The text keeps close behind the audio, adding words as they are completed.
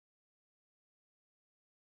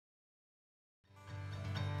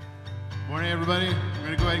Morning, everybody. We're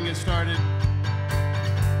going to go ahead and get started.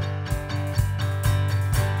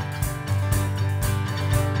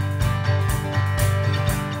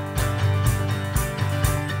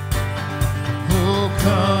 Oh,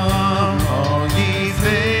 come, all ye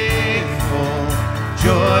faithful,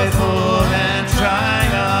 joyful and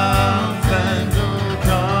triumphant. Oh,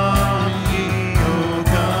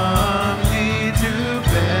 come ye to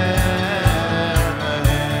Bethlehem.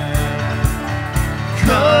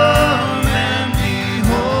 Come and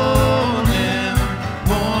behold him,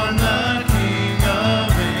 born the King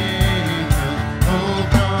of angels. Oh,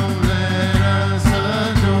 come, let us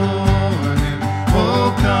adore him.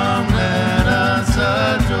 Oh, come, let us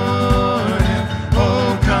adore him.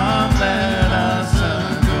 Oh, come, let us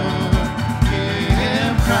adore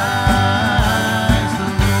him, Christ the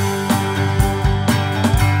Lord.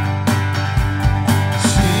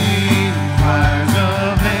 Sing, choirs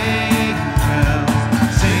of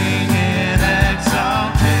angels, sing in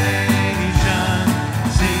exaltation.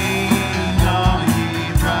 Sing, all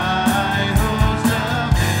ye bright hosts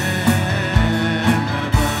of heaven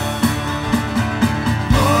above.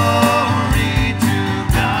 Glory to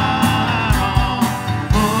God, all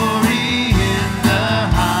glory in the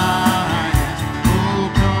highest.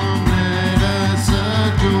 Oh, come, let us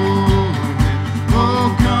adore him.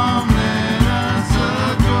 Oh, come, let us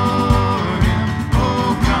adore him.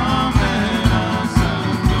 Oh, come, let us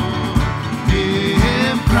adore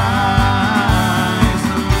him, Christ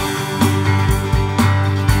the Lord.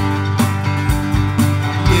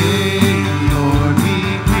 Yea, Lord, we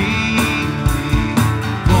greet thee,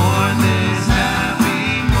 born this happy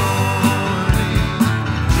morning.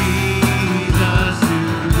 Jesus, to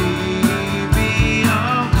thee be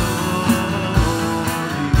all glory.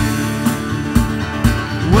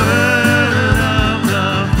 Word of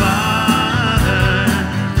the Father,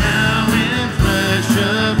 now in flesh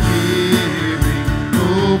appearing.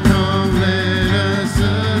 Oh, come, let us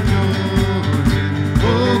adore him.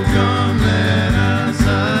 Oh, come, let us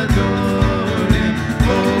adore him.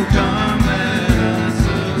 Oh, come, let us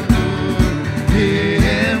adore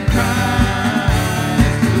him,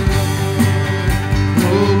 Christ the Lord.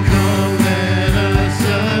 Oh, come, let us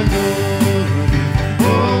adore him.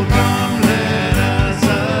 Oh, come, let us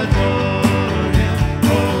adore him.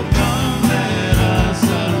 Oh, come, let us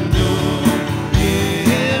adore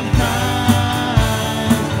him, Christ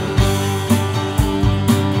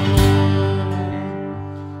the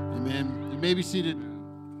Lord. Amen. You may be seated.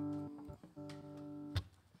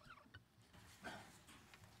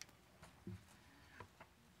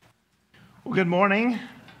 Well, good morning. I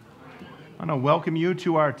want to welcome you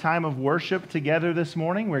to our time of worship together this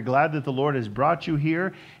morning. We're glad that the Lord has brought you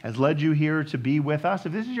here, has led you here to be with us.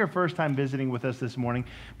 If this is your first time visiting with us this morning,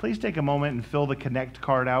 please take a moment and fill the Connect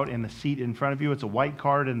card out in the seat in front of you. It's a white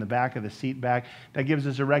card in the back of the seat back. That gives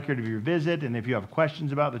us a record of your visit, and if you have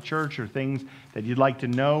questions about the church or things that you'd like to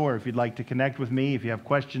know, or if you'd like to connect with me, if you have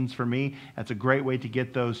questions for me, that's a great way to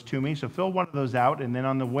get those to me. So fill one of those out, and then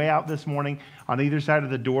on the way out this morning, on either side of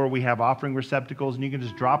the door, we have offering receptacles, and you can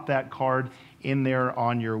just drop that card in there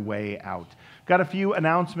on your way out. Got a few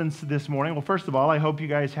announcements this morning. Well, first of all, I hope you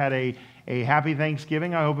guys had a happy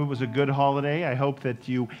Thanksgiving. I hope it was a good holiday. I hope that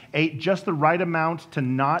you ate just the right amount to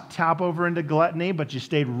not tap over into gluttony, but you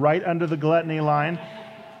stayed right under the gluttony line,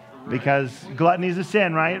 because gluttony is a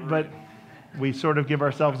sin, right? But we sort of give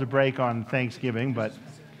ourselves a break on Thanksgiving, but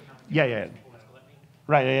yeah.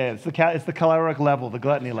 Right, yeah. It's the caloric level, the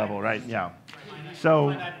gluttony level, right? Yeah.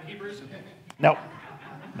 So, no.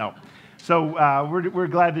 So we're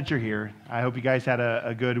glad that you're here. I hope you guys had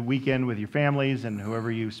a good weekend with your families and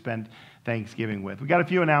whoever you spent Thanksgiving with. We got a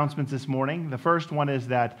few announcements this morning. The first one is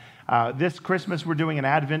that this Christmas we're doing an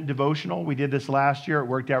Advent devotional. We did this last year. It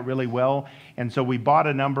worked out really well. And so we bought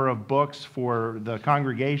a number of books for the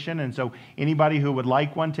congregation. And so anybody who would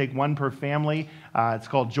like one, take one per family. It's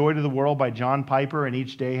called Joy to the World by John Piper, and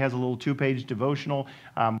each day has a little 2-page devotional.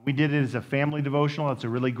 We did it as a family devotional. It's a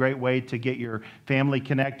really great way to get your family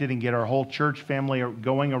connected and get our whole church family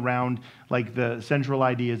going around like the central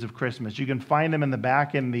ideas of Christmas. You can find them in the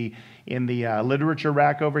back in the literature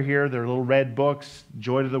rack over here. They're little red books,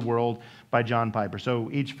 Joy to the World by John Piper. So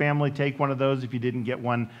each family take one of those if you didn't get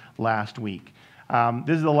one last week.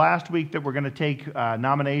 This is the last week that we're going to take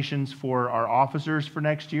nominations for our officers for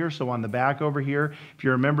next year. So on the back over here, if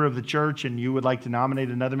you're a member of the church and you would like to nominate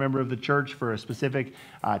another member of the church for a specific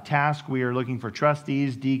task, we are looking for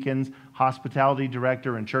trustees, deacons, hospitality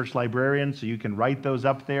director, and church librarian. So you can write those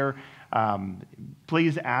up there.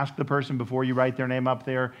 please ask the person before you write their name up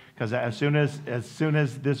there, because as soon as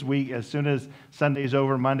this week, as soon as Sunday's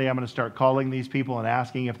over, Monday, I'm going to start calling these people and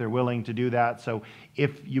asking if they're willing to do that. So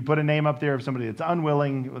if you put a name up there of somebody that's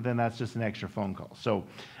unwilling, then that's just an extra phone call. So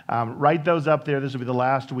write those up there. This will be the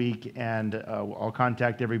last week, and I'll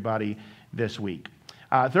contact everybody this week.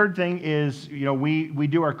 Third thing is, we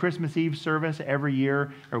do our Christmas Eve service every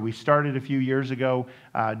year, or we started a few years ago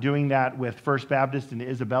doing that with First Baptist in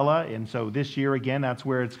Isabella. And so this year, again, that's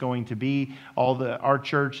where it's going to be. Our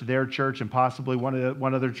church, their church, and possibly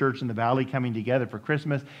one other church in the valley coming together for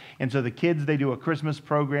Christmas. And so the kids, they do a Christmas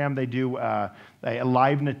program. They do a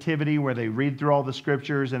live nativity where they read through all the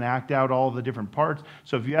scriptures and act out all the different parts.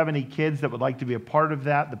 So if you have any kids that would like to be a part of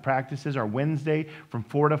that, the practices are Wednesday from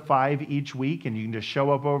 4 to 5 each week, and you can just show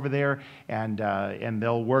up over there and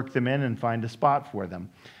they'll work them in and find a spot for them.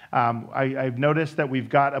 I've noticed that we've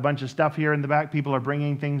got a bunch of stuff here in the back. People are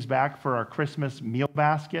bringing things back for our Christmas meal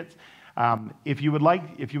baskets. If you would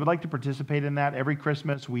like to participate in that, every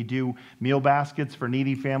Christmas we do meal baskets for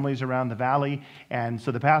needy families around the valley. And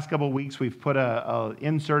so the past couple of weeks we've put a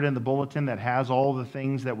insert in the bulletin that has all the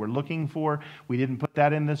things that we're looking for. We didn't put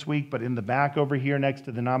that in this week, but in the back over here next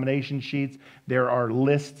to the nomination sheets, there are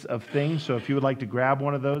lists of things. So if you would like to grab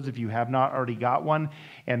one of those, if you have not already got one,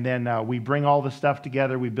 and then we bring all the stuff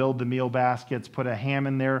together, we build the meal baskets, put a ham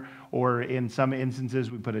in there, or in some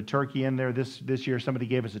instances we put a turkey in there. This year somebody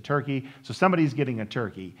gave us a turkey, so somebody's getting a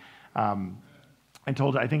turkey. I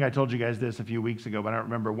think I told you guys this a few weeks ago, but I don't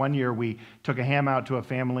remember. One year we took a ham out to a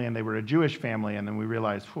family, and they were a Jewish family, and then we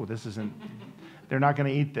realized, they're not going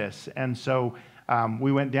to eat this. And so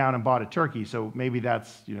we went down and bought a turkey. So maybe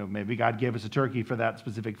maybe God gave us a turkey for that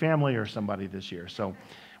specific family or somebody this year. So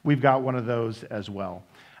we've got one of those as well.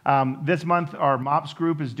 This month, our MOPS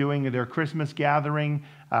group is doing their Christmas gathering,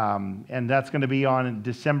 and that's going to be on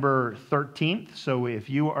December 13th. So if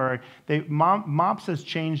you are, MOPS has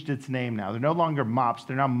changed its name now. They're no longer MOPS.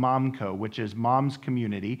 They're now MOMCO, which is Mom's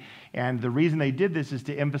Community. And the reason they did this is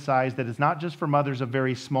to emphasize that it's not just for mothers of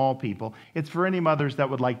very small people. It's for any mothers that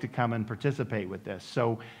would like to come and participate with this.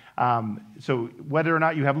 So whether or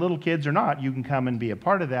not you have little kids or not, you can come and be a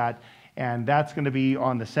part of that. And that's going to be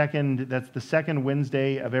on the second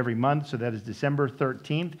Wednesday of every month, so that is December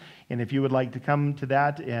 13th. And if you would like to come to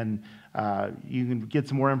that, and you can get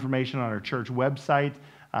some more information on our church website.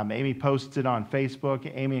 Amy posts it on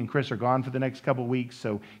Facebook. Amy and Chris are gone for the next couple weeks,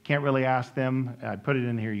 so can't really ask them. I'd put it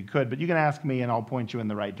in here, you could, but you can ask me and I'll point you in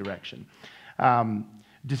the right direction.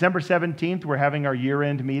 December 17th, we're having our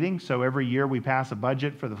year-end meeting. So every year we pass a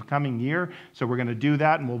budget for the coming year. So we're going to do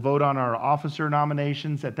that, and we'll vote on our officer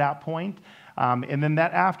nominations at that point. And then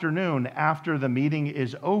that afternoon, after the meeting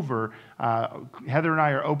is over, Heather and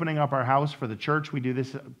I are opening up our house for the church. We do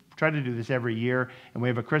this, try to do this every year, and we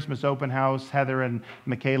have a Christmas open house. Heather and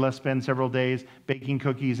Michaela spend several days baking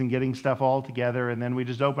cookies and getting stuff all together, and then we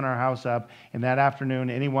just open our house up. And that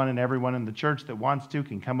afternoon, anyone and everyone in the church that wants to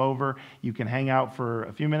can come over. You can hang out for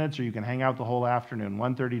a few minutes, or you can hang out the whole afternoon,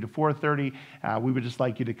 1:30 to 4:30. We would just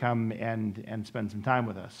like you to come and spend some time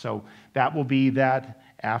with us. So that will be that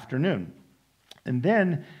afternoon. And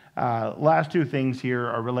then last two things here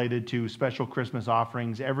are related to special Christmas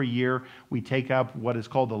offerings. Every year we take up what is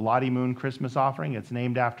called the Lottie Moon Christmas offering. It's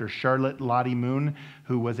named after Charlotte Lottie Moon,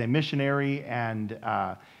 who was a missionary, and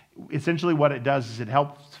essentially what it does is it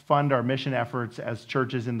helps fund our mission efforts as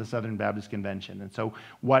churches in the Southern Baptist Convention. And so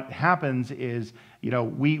what happens is,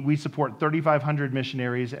 we support 3,500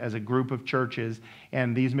 missionaries as a group of churches,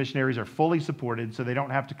 and these missionaries are fully supported, so they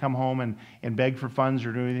don't have to come home and beg for funds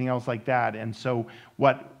or do anything else like that. And so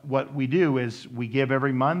what we do is we give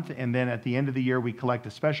every month, and then at the end of the year we collect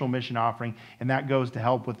a special mission offering, and that goes to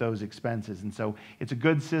help with those expenses. And so it's a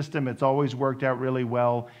good system. It's always worked out really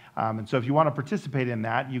well. And so if you want to participate in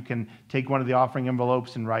that, you can take one of the offering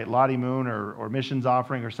envelopes and write Lottie Moon or missions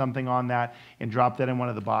offering or something on that and drop that in one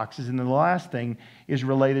of the boxes. And then the last thing is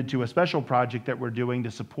related to a special project that we're doing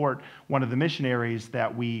to support one of the missionaries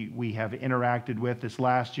that we have interacted with. This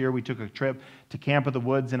last year, we took a trip to Camp of the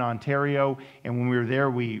Woods in Ontario, and when we were there,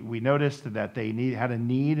 we noticed that they had a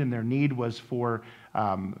need, and their need was for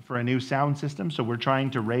a new sound system. So we're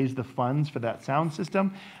trying to raise the funds for that sound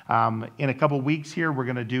system. In a couple weeks here, we're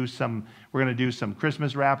going to do some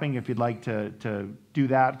Christmas wrapping if you'd like to do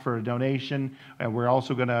that for a donation. And we're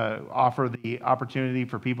also going to offer the opportunity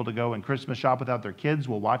for people to go and Christmas shop without their kids.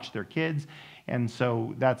 We'll watch their kids. And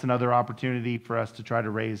so that's another opportunity for us to try to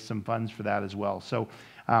raise some funds for that as well. So,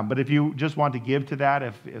 but if you just want to give to that,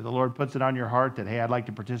 if the Lord puts it on your heart that, hey, I'd like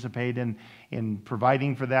to participate in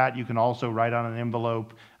providing for that, you can also write on an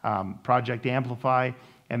envelope, Project Amplify,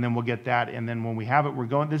 and then we'll get that. And then when we have it,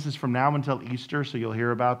 this is from now until Easter, so you'll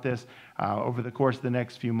hear about this over the course of the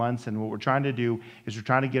next few months. And what we're trying to do is we're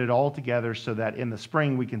trying to get it all together so that in the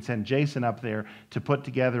spring we can send Jason up there to put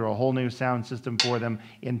together a whole new sound system for them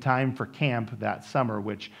in time for camp that summer,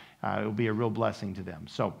 which it will be a real blessing to them.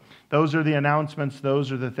 So those are the announcements.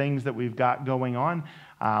 Those are the things that we've got going on.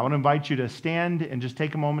 I want to invite you to stand and just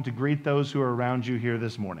take a moment to greet those who are around you here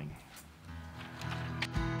this morning.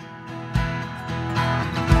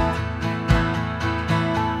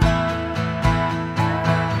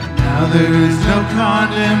 Now there is no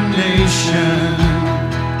condemnation.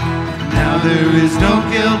 Now there is no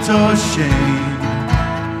guilt or shame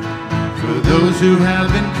for those who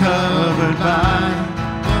have been covered by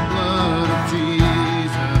the blood of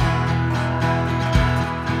Jesus.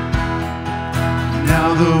 Now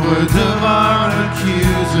the words of our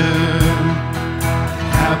accuser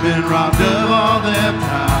have been robbed of all their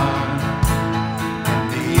power, and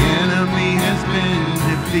the enemy has been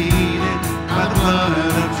defeated by the blood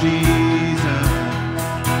of Jesus.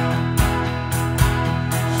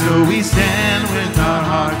 So we stand with our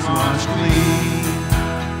hearts washed clean,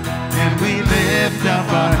 and we lift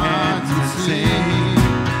up our hands and sing,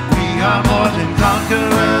 we are more than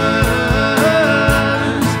conquerors.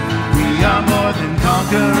 We are more than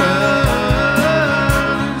conquerors.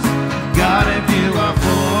 God, if you are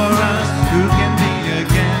for us, who can be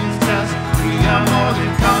against us? We are more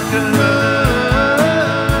than conquerors.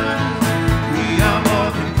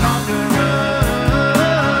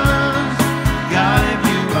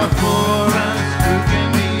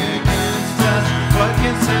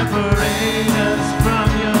 Separate us from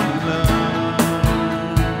your love.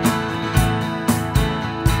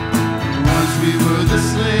 Once we were the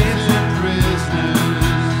slaves and prisoners,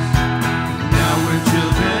 now we're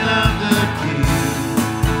children of the King,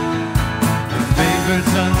 the favored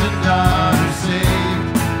sons and daughters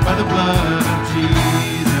saved by the blood of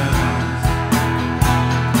Jesus.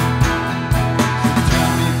 So tell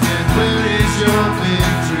me then, where is your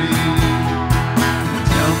victory?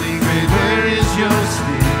 Tell me, great, where is your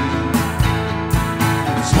sting?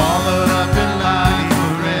 Swallowed up in life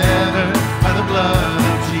forever by the blood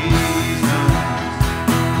of Jesus.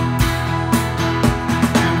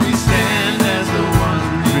 And we stand as the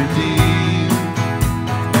ones redeemed,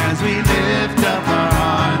 as we lift up our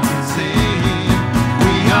hearts and sing,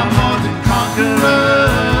 we are more than conquerors.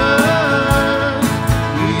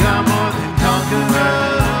 We are more than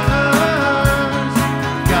conquerors.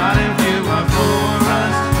 God, if you are for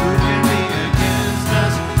us, who can be against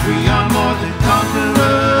us? We are more than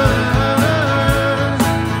conquerors.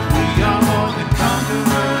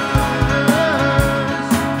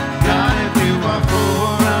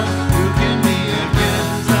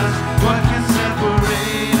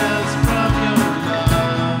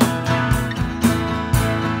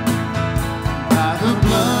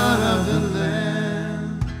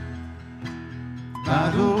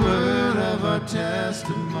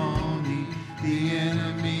 Testimony, the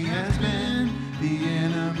enemy has been, the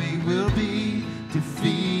enemy will be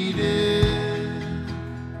defeated.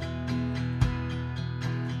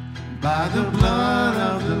 By the blood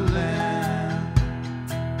of the Lamb,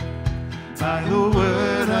 by the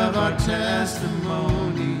word of our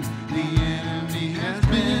testimony, the enemy has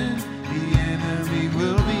been, the enemy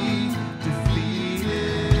will be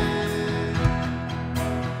defeated.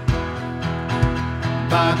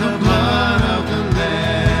 By the blood of the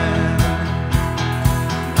Lamb,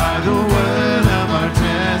 by the word of our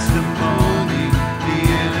testimony, the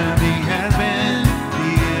enemy has been,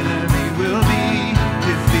 the enemy will be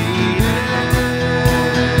defeated.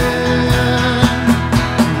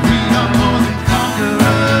 We are more than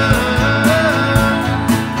conquerors.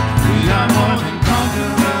 We are more than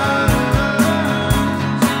conquerors.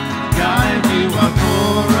 God, if you are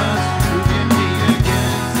for us, who can be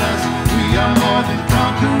against us? We are more than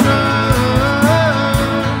conquerors.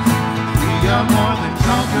 We are more than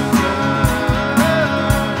conquerors.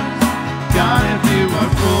 God, if you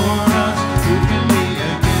are for us, who can be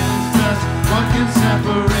against us? What can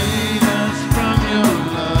separate us from your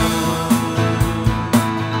love?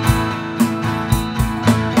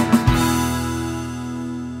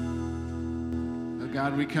 Oh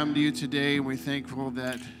God, we come to you today and we're thankful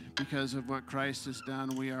that because of what Christ has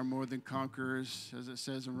done, we are more than conquerors. As it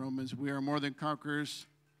says in Romans, we are more than conquerors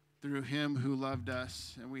through him who loved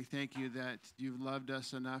us. And we thank you that you've loved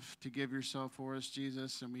us enough to give yourself for us,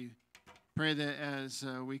 Jesus. And we pray that as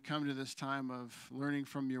we come to this time of learning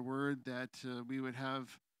from your word, that we would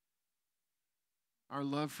have our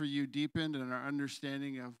love for you deepened and our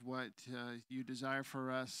understanding of what you desire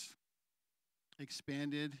for us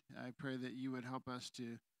expanded. I pray that you would help us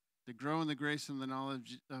to to grow in the grace and the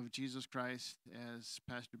knowledge of Jesus Christ as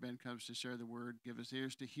Pastor Ben comes to share the word. Give us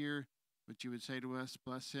ears to hear what you would say to us.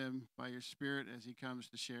 Bless him by your Spirit as he comes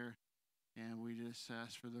to share. And we just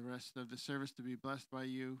ask for the rest of the service to be blessed by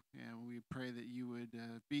you. And we pray that you would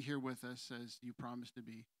be here with us as you promised to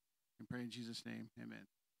be. And pray in Jesus' name, amen.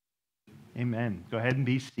 Amen. Go ahead and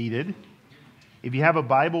be seated. If you have a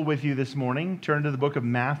Bible with you this morning, turn to the book of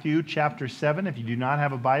Matthew, chapter 7. If you do not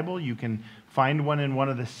have a Bible, you can find one in one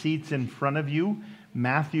of the seats in front of you.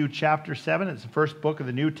 Matthew, chapter 7. It's the first book of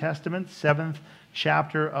the New Testament, 7th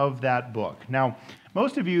chapter of that book. Now,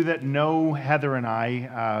 most of you that know Heather and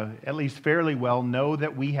I, at least fairly well, know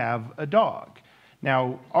that we have a dog.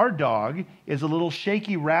 Now, our dog is a little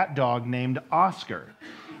shaky rat dog named Oscar.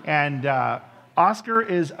 And Oscar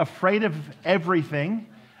is afraid of everything.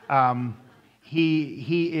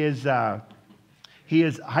 He is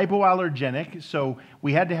hypoallergenic, so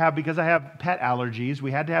we had to have, because I have pet allergies, we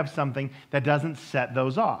had to have something that doesn't set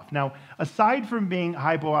those off. Now, aside from being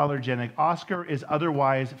hypoallergenic, Oscar is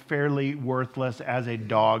otherwise fairly worthless as a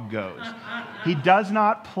dog goes. He does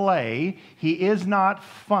not play. He is not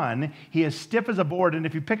fun. He is stiff as a board, and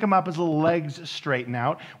if you pick him up, his little legs straighten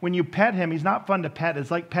out. When you pet him, he's not fun to pet.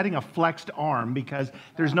 It's like petting a flexed arm because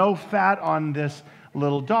there's no fat on this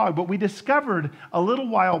little dog. But we discovered a little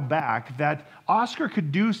while back that Oscar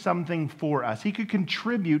could do something for us. He could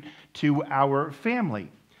contribute to our family.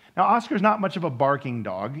 Now, Oscar's not much of a barking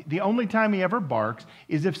dog. The only time he ever barks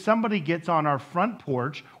is if somebody gets on our front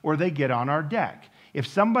porch or they get on our deck. If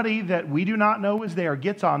somebody that we do not know is there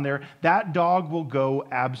gets on there, that dog will go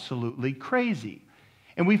absolutely crazy.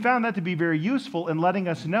 And we found that to be very useful in letting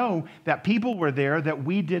us know that people were there that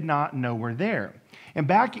we did not know were there. And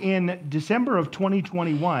back in December of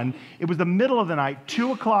 2021, it was the middle of the night,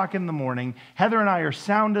 2 o'clock in the morning. Heather and I are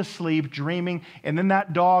sound asleep, dreaming, and then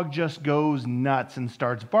that dog just goes nuts and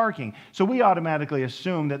starts barking. So we automatically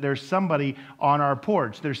assume that there's somebody on our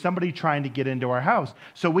porch. There's somebody trying to get into our house.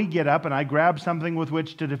 So we get up and I grab something with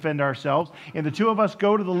which to defend ourselves. And the two of us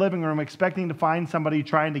go to the living room expecting to find somebody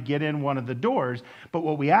trying to get in one of the doors. But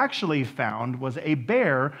what we actually found was a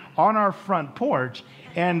bear on our front porch,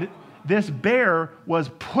 and this bear was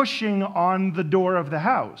pushing on the door of the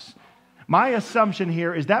house. My assumption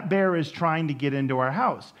here is that bear is trying to get into our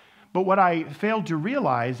house. But what I failed to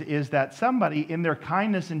realize is that somebody, in their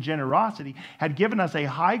kindness and generosity, had given us a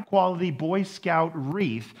high-quality Boy Scout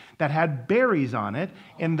wreath that had berries on it,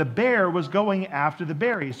 and the bear was going after the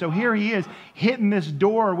berries. So here he is, hitting this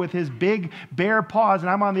door with his big bear paws, and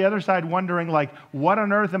I'm on the other side wondering, like, what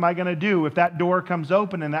on earth am I going to do if that door comes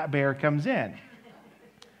open and that bear comes in?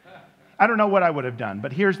 I don't know what I would have done,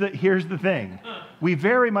 but here's the thing. We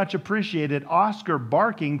very much appreciated Oscar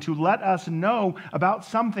barking to let us know about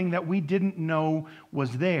something that we didn't know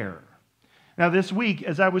was there. Now this week,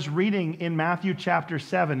 as I was reading in Matthew chapter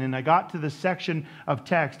 7, and I got to the section of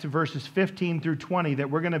text, verses 15 through 20,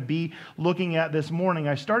 that we're going to be looking at this morning,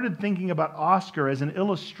 I started thinking about Oscar as an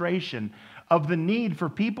illustration of the need for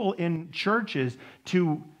people in churches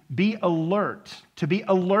to be alert, to be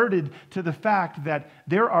alerted to the fact that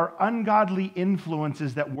there are ungodly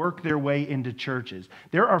influences that work their way into churches.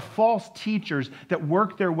 There are false teachers that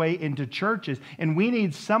work their way into churches, and we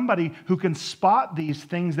need somebody who can spot these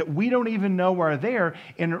things that we don't even know are there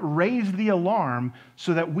and raise the alarm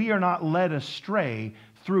so that we are not led astray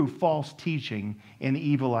through false teaching and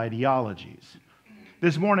evil ideologies.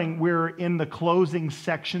 This morning, we're in the closing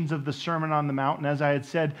sections of the Sermon on the Mount, and as I had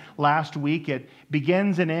said last week, it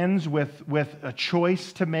begins and ends with a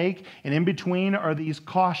choice to make, and in between are these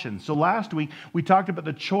cautions. So last week, we talked about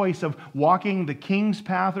the choice of walking the king's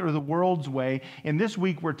path or the world's way, and this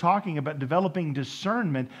week we're talking about developing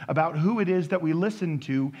discernment about who it is that we listen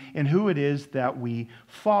to and who it is that we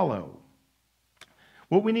follow.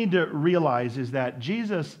 What we need to realize is that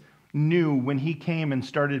Jesus knew when he came and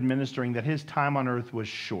started ministering that his time on earth was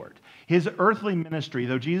short. His earthly ministry,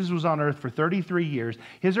 though Jesus was on earth for 33 years,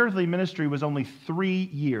 his earthly ministry was only 3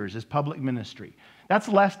 years as public ministry. That's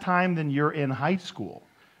less time than you're in high school,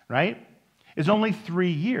 right? It's only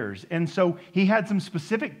 3 years. And so he had some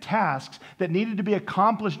specific tasks that needed to be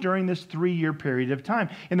accomplished during this 3-year period of time.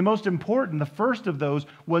 And the most important, the first of those,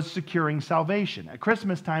 was securing salvation. At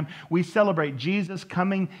Christmas time, we celebrate Jesus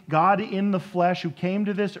coming, God in the flesh, who came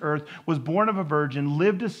to this earth, was born of a virgin,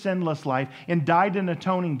 lived a sinless life, and died an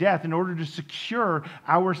atoning death in order to secure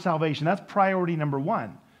our salvation. That's priority number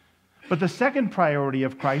one. But the second priority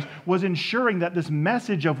of Christ was ensuring that this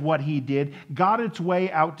message of what he did got its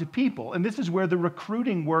way out to people. And this is where the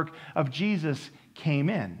recruiting work of Jesus came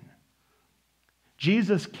in.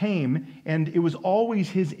 Jesus came, and it was always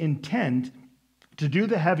his intent to do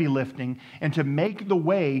the heavy lifting and to make the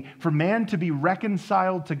way for man to be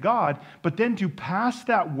reconciled to God, but then to pass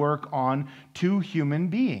that work on to human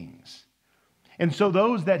beings. And so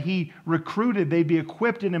those that he recruited, they'd be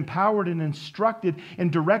equipped and empowered and instructed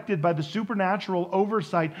and directed by the supernatural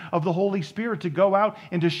oversight of the Holy Spirit to go out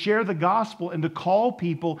and to share the gospel and to call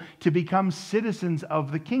people to become citizens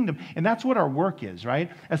of the kingdom. And that's what our work is, right?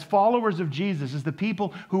 As followers of Jesus, as the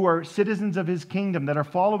people who are citizens of his kingdom that are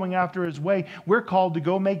following after his way, we're called to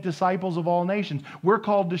go make disciples of all nations. We're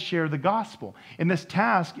called to share the gospel. And this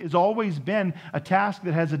task has always been a task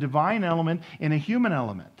that has a divine element and a human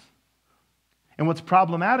element. And what's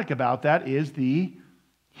problematic about that is the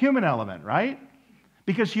human element, right?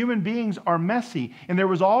 Because human beings are messy. And there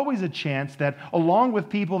was always a chance that along with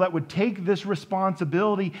people that would take this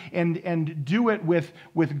responsibility and do it with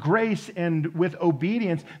grace and with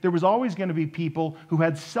obedience, there was always going to be people who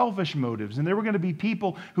had selfish motives. And there were going to be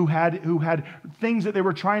people who had things that they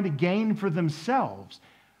were trying to gain for themselves.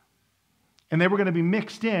 And they were going to be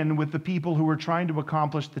mixed in with the people who were trying to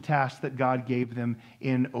accomplish the task that God gave them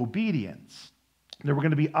in obedience. There were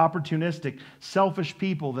going to be opportunistic, selfish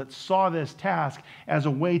people that saw this task as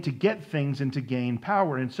a way to get things and to gain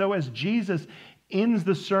power. And so as Jesus ends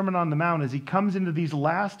the Sermon on the Mount, as he comes into these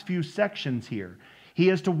last few sections here, he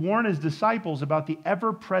has to warn his disciples about the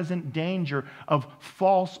ever-present danger of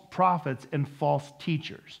false prophets and false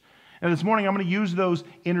teachers. And this morning I'm going to use those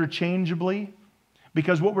interchangeably,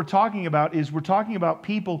 because what we're talking about is we're talking about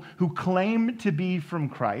people who claim to be from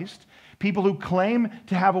Christ, people who claim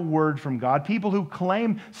to have a word from God, people who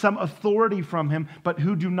claim some authority from him, but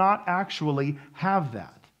who do not actually have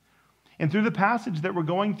that. And through the passage that we're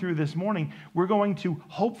going through this morning, we're going to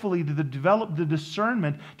hopefully develop the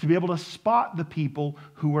discernment to be able to spot the people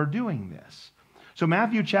who are doing this. So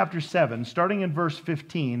Matthew chapter 7, starting in verse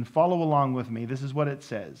 15, follow along with me. This is what it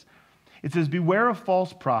says. It says, "Beware of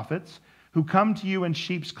false prophets who come to you in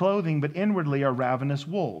sheep's clothing, but inwardly are ravenous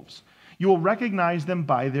wolves. You will recognize them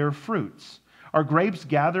by their fruits. Are grapes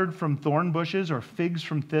gathered from thorn bushes or figs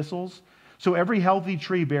from thistles? So every healthy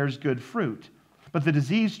tree bears good fruit, but the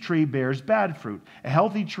diseased tree bears bad fruit. A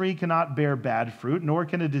healthy tree cannot bear bad fruit, nor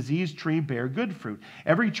can a diseased tree bear good fruit.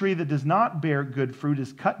 Every tree that does not bear good fruit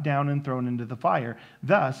is cut down and thrown into the fire.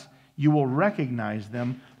 Thus, you will recognize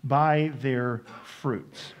them by their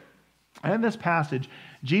fruits." And in this passage,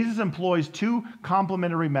 Jesus employs two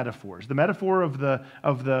complementary metaphors. The metaphor of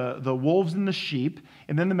the wolves and the sheep,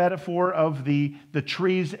 and then the metaphor of the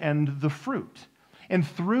trees and the fruit. And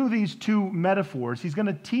through these two metaphors, he's going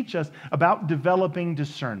to teach us about developing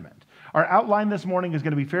discernment. Our outline this morning is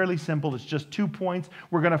going to be fairly simple. It's just 2 points.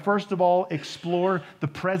 We're going to first of all explore the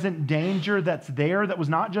present danger that's there, that was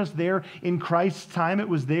not just there in Christ's time. It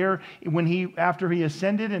was there after he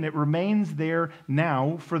ascended, and it remains there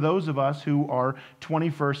now for those of us who are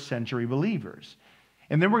 21st century believers.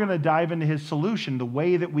 And then we're going to dive into his solution, the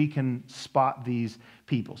way that we can spot these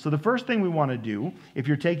people. So the first thing we want to do, if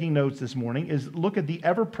you're taking notes this morning, is look at the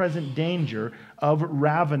ever-present danger of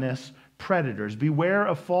ravenous predators. Beware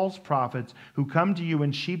of false prophets who come to you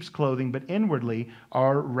in sheep's clothing, but inwardly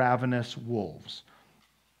are ravenous wolves.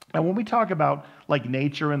 Now, when we talk about like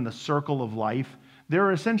nature and the circle of life, there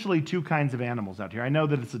are essentially two kinds of animals out here. I know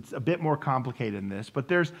that it's a bit more complicated than this, but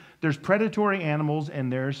there's predatory animals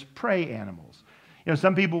and there's prey animals. You know,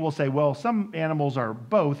 some people will say, well, some animals are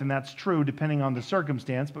both, and that's true depending on the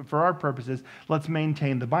circumstance, but for our purposes, let's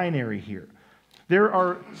maintain the binary here. There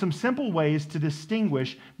are some simple ways to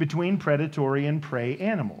distinguish between predatory and prey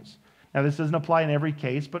animals. Now, this doesn't apply in every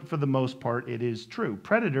case, but for the most part, it is true.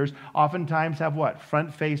 Predators oftentimes have what?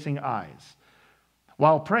 Front-facing eyes.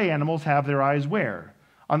 While prey animals have their eyes where?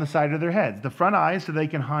 On the side of their heads. The front eyes so they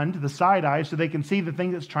can hunt, the side eyes so they can see the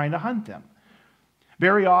thing that's trying to hunt them.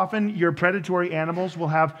 Very often, your predatory animals will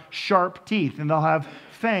have sharp teeth and they'll have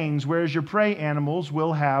fangs, whereas your prey animals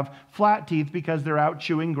will have flat teeth because they're out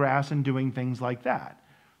chewing grass and doing things like that.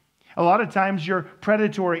 A lot of times, your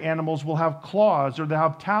predatory animals will have claws or they'll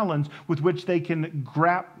have talons with which they can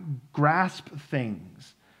grasp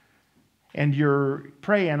things. And your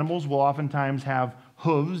prey animals will oftentimes have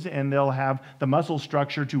hooves, and they'll have the muscle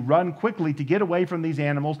structure to run quickly to get away from these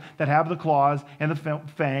animals that have the claws and the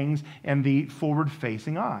fangs and the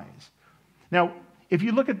forward-facing eyes. Now, if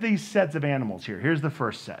you look at these sets of animals here, here's the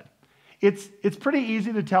first set. It's pretty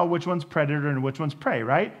easy to tell which one's predator and which one's prey,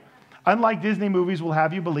 right? Unlike Disney movies will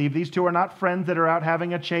have you believe, these two are not friends that are out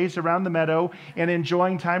having a chase around the meadow and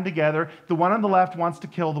enjoying time together. The one on the left wants to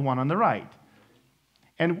kill the one on the right.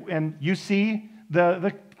 And you see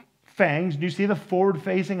the fangs, and you see the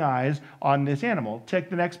forward-facing eyes on this animal. Take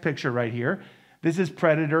the next picture right here. This is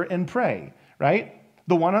predator and prey, right?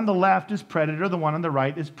 The one on the left is predator, the one on the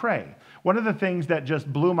right is prey. One of the things that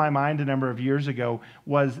just blew my mind a number of years ago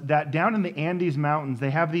was that down in the Andes Mountains, they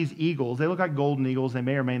have these eagles. They look like golden eagles. They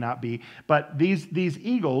may or may not be. But these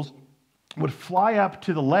eagles would fly up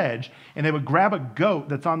to the ledge, and they would grab a goat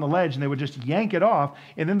that's on the ledge, and they would just yank it off,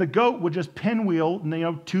 and then the goat would just pinwheel,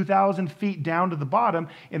 2,000 feet down to the bottom,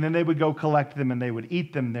 and then they would go collect them, and they would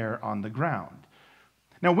eat them there on the ground.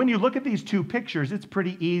 Now, when you look at these two pictures, it's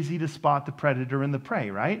pretty easy to spot the predator and the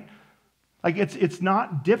prey, right? Like, it's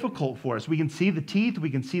not difficult for us. We can see the teeth,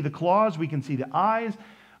 we can see the claws, we can see the eyes.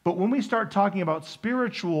 But when we start talking about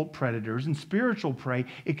spiritual predators and spiritual prey,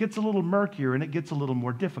 it gets a little murkier and it gets a little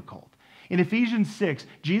more difficult. In Ephesians 6,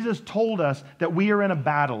 Jesus told us that we are in a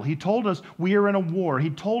battle. He told us we are in a war. He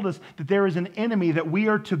told us that there is an enemy that we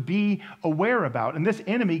are to be aware about. And this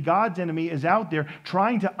enemy, God's enemy, is out there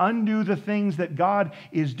trying to undo the things that God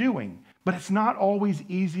is doing. But it's not always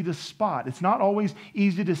easy to spot. It's not always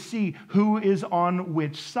easy to see who is on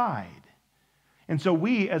which side. And so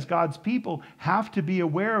we, as God's people, have to be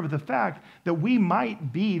aware of the fact that we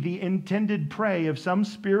might be the intended prey of some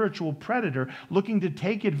spiritual predator looking to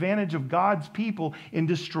take advantage of God's people and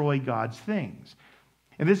destroy God's things.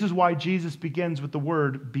 And this is why Jesus begins with the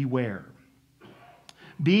word beware.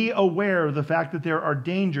 Be aware of the fact that there are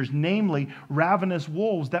dangers, namely ravenous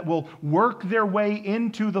wolves that will work their way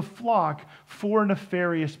into the flock for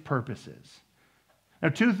nefarious purposes. Now,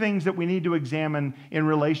 two things that we need to examine in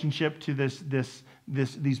relationship to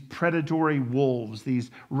these predatory wolves, these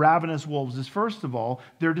ravenous wolves, is first of all,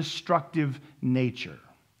 their destructive nature.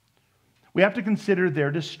 We have to consider their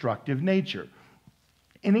destructive nature.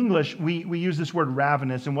 In English, we use this word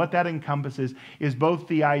ravenous, and what that encompasses is both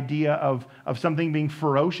the idea of something being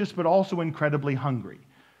ferocious, but also incredibly hungry.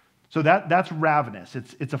 So that's ravenous.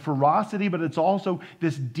 It's a ferocity, but it's also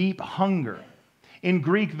this deep hunger. In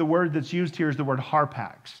Greek, the word that's used here is the word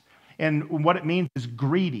harpax, and what it means is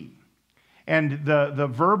greedy. And the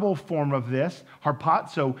verbal form of this,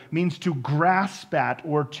 harpazo, means to grasp at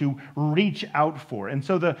or to reach out for. And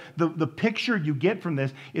so the picture you get from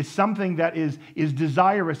this is something that is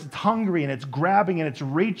desirous, it's hungry, and it's grabbing, and it's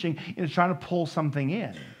reaching, and it's trying to pull something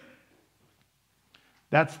in.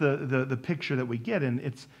 That's the picture that we get, and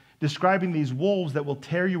it's describing these wolves that will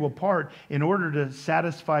tear you apart in order to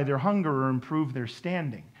satisfy their hunger or improve their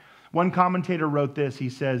standing. One commentator wrote this.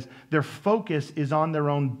 He says, their focus is on their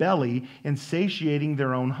own belly and satiating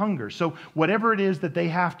their own hunger. So whatever it is that they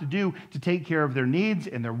have to do to take care of their needs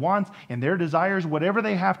and their wants and their desires, whatever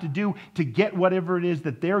they have to do to get whatever it is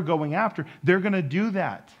that they're going after, they're going to do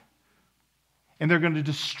that. And they're going to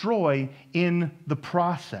destroy in the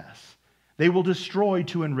process. They will destroy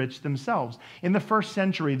to enrich themselves. In the first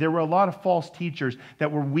century, there were a lot of false teachers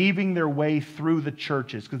that were weaving their way through the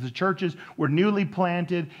churches because the churches were newly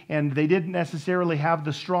planted and they didn't necessarily have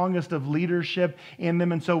the strongest of leadership in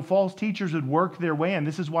them. And so false teachers would work their way in.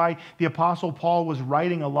 This is why the Apostle Paul was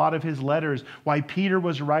writing a lot of his letters, why Peter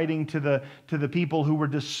was writing to the people who were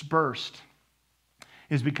dispersed,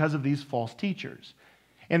 is because of these false teachers.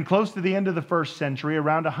 And close to the end of the first century,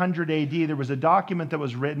 around 100 AD, there was a document that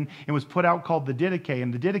was written and was put out called the Didache.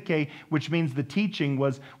 And the Didache, which means the teaching,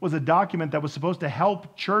 was a document that was supposed to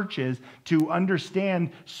help churches to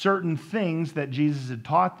understand certain things that Jesus had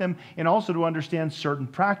taught them and also to understand certain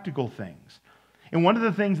practical things. And one of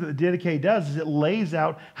the things that the Didache does is it lays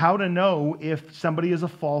out how to know if somebody is a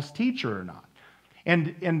false teacher or not.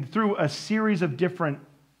 And through a series of different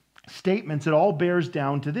statements, it all bears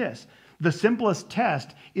down to this. The simplest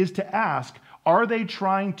test is to ask, are they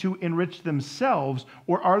trying to enrich themselves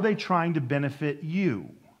or are they trying to benefit you?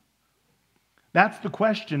 That's the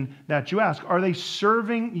question that you ask. Are they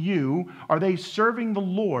serving you? Are they serving the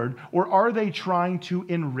Lord? Or are they trying to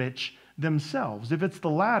enrich themselves? If it's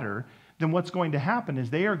the latter, then what's going to happen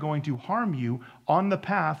is they are going to harm you on the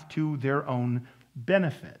path to their own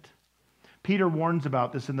benefit. Peter warns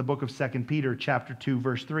about this in the book of 2 Peter chapter 2,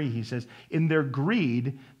 verse 3. He says, in their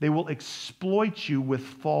greed, they will exploit you with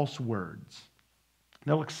false words.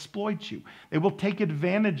 They'll exploit you. They will take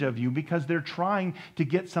advantage of you because they're trying to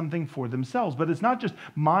get something for themselves. But it's not just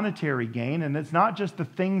monetary gain, and it's not just the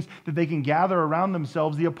things that they can gather around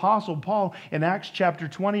themselves. The Apostle Paul in Acts chapter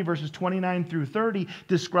 20, verses 29 through 30,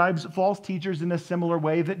 describes false teachers in a similar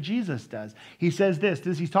way that Jesus does. He says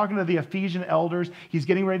he's talking to the Ephesian elders. He's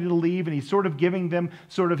getting ready to leave, and he's sort of giving them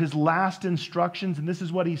sort of his last instructions. And this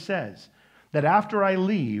is what he says. That after I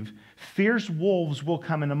leave, fierce wolves will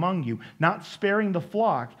come in among you, not sparing the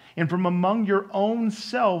flock, and from among your own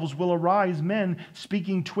selves will arise men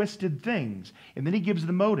speaking twisted things. And then he gives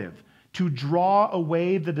the motive, to draw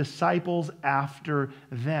away the disciples after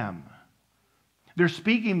them. They're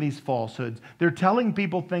speaking these falsehoods. They're telling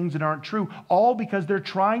people things that aren't true, all because they're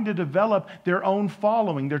trying to develop their own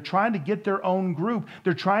following. They're trying to get their own group.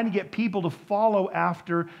 They're trying to get people to follow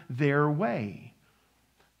after their way.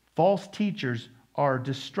 False teachers are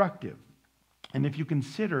destructive. And if you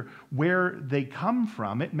consider where they come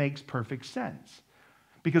from, it makes perfect sense.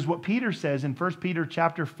 Because what Peter says in 1 Peter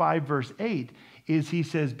chapter 5, verse 8, is he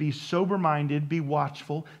says, be sober-minded, be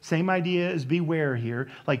watchful. Same idea as beware here.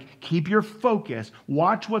 Like, keep your focus.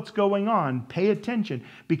 Watch what's going on. Pay attention.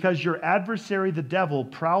 Because your adversary, the devil,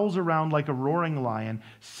 prowls around like a roaring lion,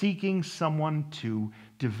 seeking someone to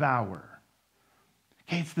devour.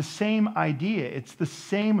 Okay, it's the same idea. It's the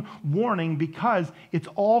same warning because it's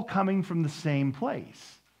all coming from the same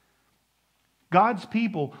place. God's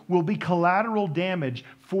people will be collateral damage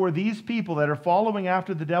for these people that are following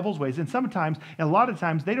after the devil's ways. And sometimes, and a lot of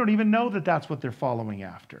times, they don't even know that that's what they're following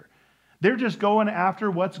after. They're just going after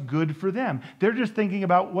what's good for them. They're just thinking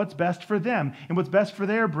about what's best for them and what's best for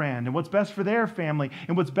their brand and what's best for their family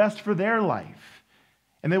and what's best for their life.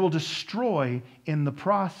 And they will destroy in the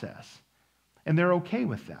process. And they're okay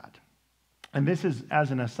with that. And this is,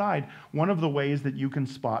 as an aside, one of the ways that you can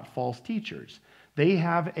spot false teachers. They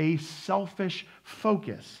have a selfish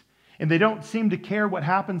focus, and they don't seem to care what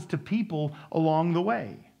happens to people along the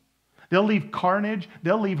way. They'll leave carnage.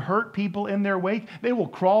 They'll leave hurt people in their wake. They will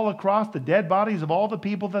crawl across the dead bodies of all the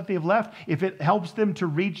people that they've left if it helps them to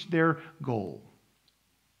reach their goal.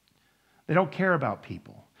 They don't care about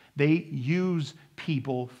people. They use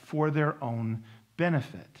people for their own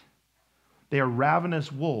benefit. They are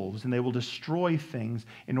ravenous wolves, and they will destroy things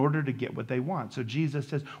in order to get what they want. So Jesus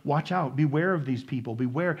says, watch out, beware of these people,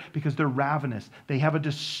 beware, because they're ravenous. They have a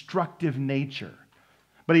destructive nature.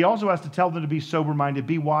 But he also has to tell them to be sober-minded,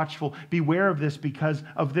 be watchful, beware of this because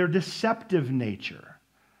of their deceptive nature.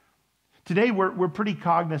 Today, we're pretty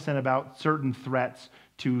cognizant about certain threats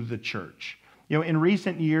to the church. You know, in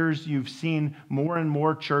recent years, you've seen more and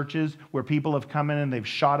more churches where people have come in and they've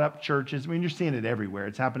shot up churches. I mean, you're seeing it everywhere.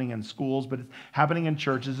 It's happening in schools, but it's happening in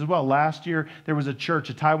churches as well. Last year, there was a church,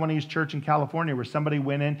 a Taiwanese church in California, where somebody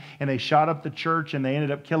went in and they shot up the church and they ended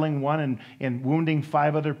up killing one and wounding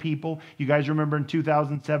 5 other people. You guys remember in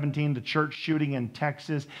 2017, the church shooting in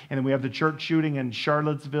Texas, and then we have the church shooting in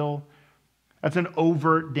Charlottesville. That's an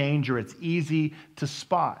overt danger. It's easy to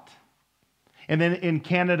spot. And then in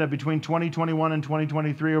Canada, between 2021 and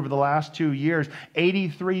 2023, over the last 2 years,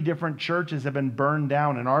 83 different churches have been burned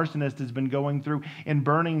down. An arsonist has been going through and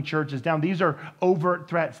burning churches down. These are overt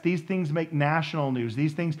threats. These things make national news.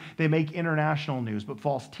 These things, they make international news. But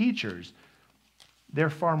false teachers,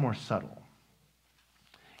 they're far more subtle.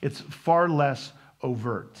 It's far less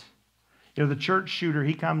overt. You know, the church shooter,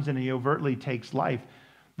 he comes in and he overtly takes life.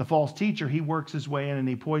 The false teacher, he works his way in and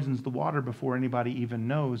he poisons the water before anybody even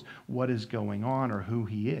knows what is going on or who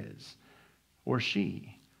he is or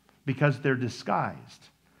she, because they're disguised.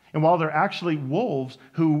 And while they're actually wolves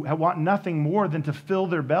who want nothing more than to fill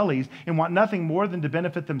their bellies and want nothing more than to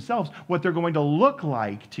benefit themselves, what they're going to look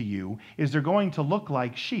like to you is they're going to look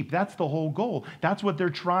like sheep. That's the whole goal. That's what they're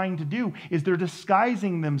trying to do, is they're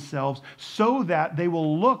disguising themselves so that they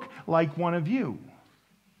will look like one of you.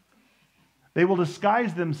 They will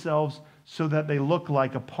disguise themselves so that they look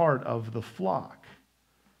like a part of the flock.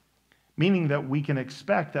 Meaning that we can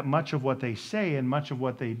expect that much of what they say and much of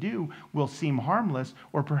what they do will seem harmless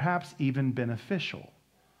or perhaps even beneficial.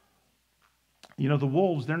 You know, the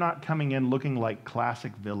wolves, they're not coming in looking like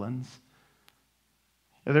classic villains.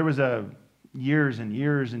 There was years and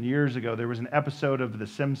years and years ago, there was an episode of The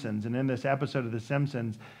Simpsons, and in this episode of The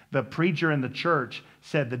Simpsons, the preacher in the church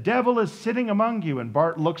said, "The devil is sitting among you," and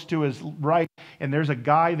Bart looks to his right, and there's a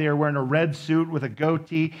guy there wearing a red suit with a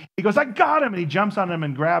goatee. He goes, "I got him," and he jumps on him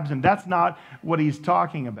and grabs him. That's not what he's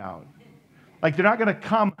talking about. Like, they're not going to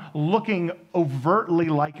come looking overtly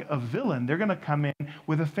like a villain. They're going to come in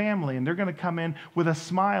with a family, and they're going to come in with a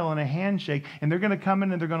smile and a handshake, and they're going to come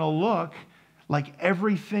in and they're going to look like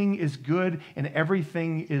everything is good and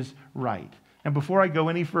everything is right. And before I go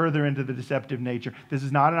any further into the deceptive nature, this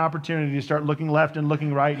is not an opportunity to start looking left and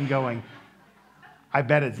looking right and going, I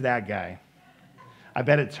bet it's that guy. I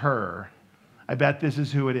bet it's her. I bet this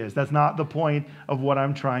is who it is. That's not the point of what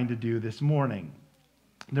I'm trying to do this morning.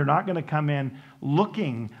 They're not going to come in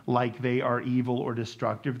looking like they are evil or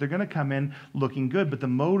destructive. They're going to come in looking good, but the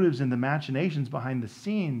motives and the machinations behind the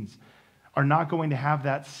scenes are not going to have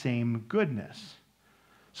that same goodness.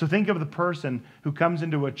 So think of the person who comes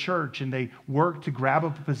into a church and they work to grab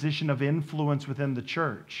a position of influence within the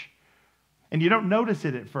church. And you don't notice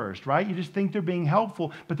it at first, right? You just think they're being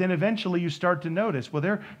helpful, but then eventually you start to notice, well,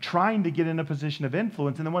 they're trying to get in a position of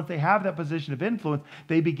influence, and then once they have that position of influence,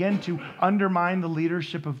 they begin to undermine the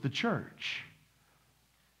leadership of the church.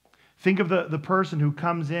 Think of the person who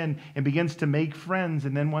comes in and begins to make friends,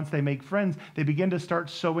 and then once they make friends, they begin to start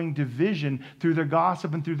sowing division through their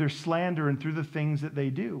gossip and through their slander and through the things that they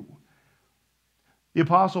do. The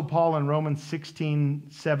Apostle Paul in Romans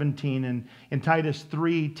 16:17 and in Titus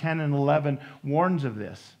 3:10 and 11 warns of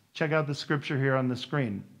this. Check out the scripture here on the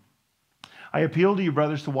screen. I appeal to you,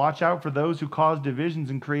 brothers, to watch out for those who cause divisions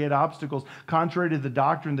and create obstacles contrary to the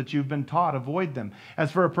doctrine that you've been taught. Avoid them.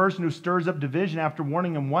 As for a person who stirs up division after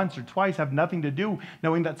warning him once or twice, have nothing to do,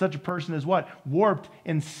 knowing that such a person is what? Warped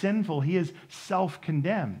and sinful. He is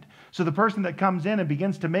self-condemned. So the person that comes in and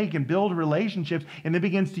begins to make and build relationships and then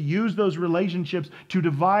begins to use those relationships to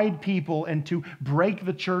divide people and to break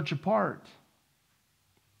the church apart.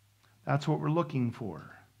 That's what we're looking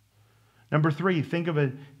for. Number 3, think of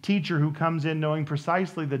a teacher who comes in knowing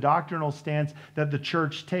precisely the doctrinal stance that the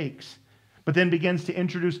church takes, but then begins to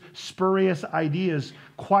introduce spurious ideas,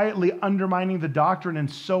 quietly undermining the doctrine and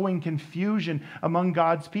sowing confusion among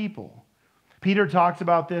God's people. Peter talks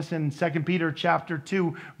about this in 2 Peter chapter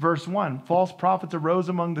 2, verse 1. False prophets arose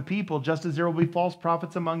among the people, just as there will be false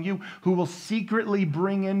prophets among you, who will secretly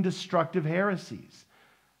bring in destructive heresies.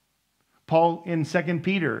 Paul in 2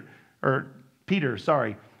 Peter,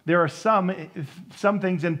 there are some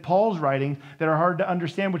things in Paul's writings that are hard to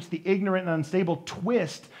understand, which the ignorant and unstable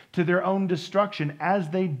twist to their own destruction, as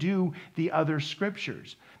they do the other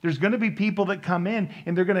scriptures. There's going to be people that come in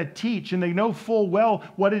and they're going to teach, and they know full well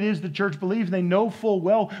what it is the church believes, and they know full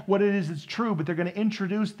well what it is that's true, but they're going to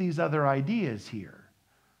introduce these other ideas here.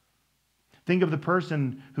 Think of the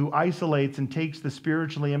person who isolates and takes the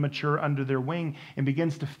spiritually immature under their wing and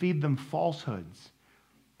begins to feed them falsehoods.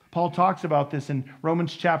 Paul talks about this in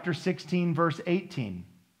Romans chapter 16, verse 18.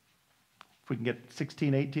 If we can get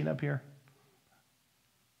 16, 18 up here.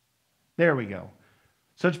 There we go.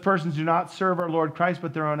 Such persons do not serve our Lord Christ,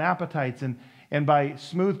 but their own appetites. And by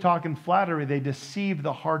smooth talk and flattery, they deceive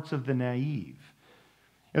the hearts of the naive.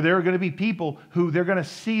 And there are going to be people who they're going to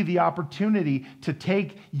see the opportunity to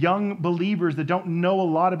take young believers that don't know a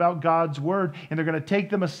lot about God's word, and they're going to take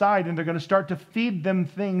them aside, and they're going to start to feed them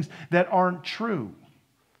things that aren't true.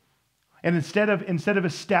 And instead of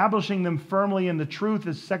establishing them firmly in the truth,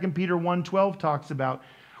 as 2 Peter 1:12 talks about,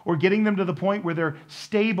 or getting them to the point where they're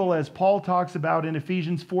stable, as Paul talks about in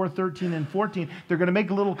Ephesians 4:13 and 14, they're going to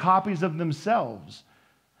make little copies of themselves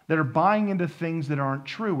that are buying into things that aren't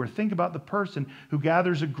true. Or think about the person who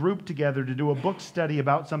gathers a group together to do a book study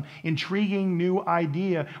about some intriguing new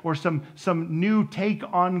idea or some new take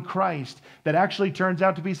on Christ that actually turns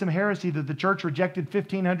out to be some heresy that the church rejected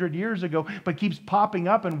 1,500 years ago, but keeps popping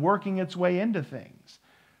up and working its way into things.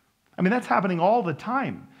 I mean, that's happening all the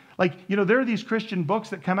time. Like, there are these Christian books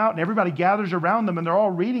that come out and everybody gathers around them and they're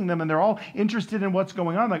all reading them and they're all interested in what's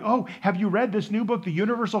going on. Like, oh, have you read this new book, The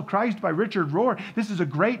Universal Christ by Richard Rohr? This is a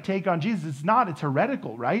great take on Jesus. It's not. It's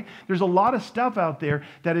heretical, right? There's a lot of stuff out there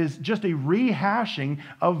that is just a rehashing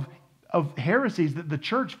of heresies that the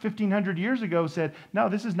church 1,500 years ago said, no,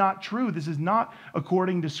 this is not true. This is not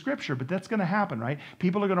according to Scripture. But that's going to happen, right?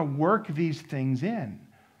 People are going to work these things in.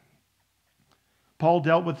 Paul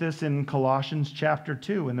dealt with this in Colossians chapter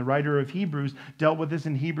 2, and the writer of Hebrews dealt with this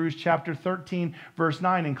in Hebrews chapter 13, verse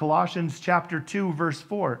 9, and Colossians chapter 2, verse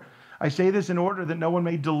 4. I say this in order that no one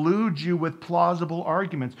may delude you with plausible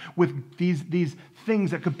arguments, with these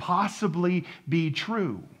things that could possibly be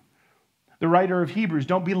true. The writer of Hebrews,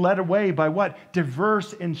 don't be led away by what?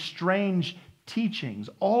 Diverse and strange teachings.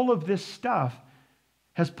 All of this stuff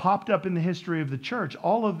has popped up in the history of the church.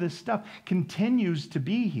 All of this stuff continues to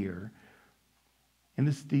be here. And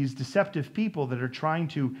these deceptive people that are trying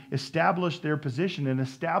to establish their position and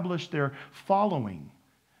establish their following.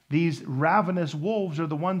 These ravenous wolves are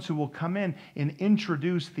the ones who will come in and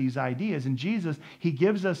introduce these ideas. And Jesus, he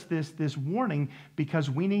gives us this warning because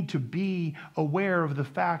we need to be aware of the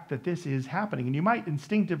fact that this is happening. And you might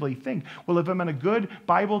instinctively think, well, if I'm in a good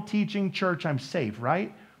Bible teaching church, I'm safe,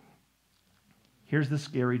 right? Here's the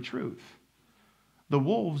scary truth. The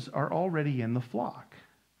wolves are already in the flock.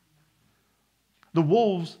 The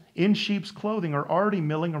wolves in sheep's clothing are already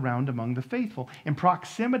milling around among the faithful. And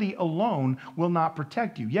proximity alone will not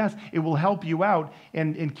protect you. Yes, it will help you out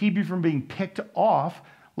and keep you from being picked off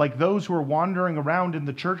like those who are wandering around in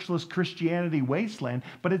the churchless Christianity wasteland.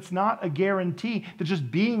 But it's not a guarantee that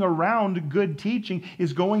just being around good teaching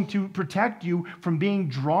is going to protect you from being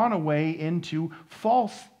drawn away into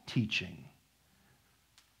false teaching.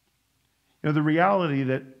 The reality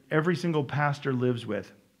that every single pastor lives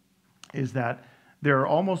with is that there are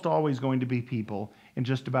almost always going to be people in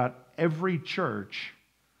just about every church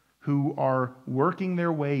who are working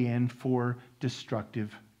their way in for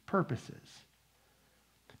destructive purposes.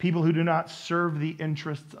 People who do not serve the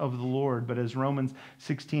interests of the Lord, but as Romans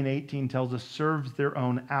 16:18 tells us, serves their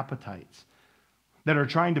own appetites, that are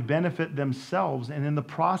trying to benefit themselves and in the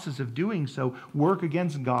process of doing so, work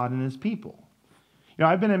against God and his people. You know,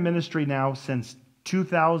 I've been in ministry now since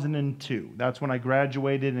 2002. That's when I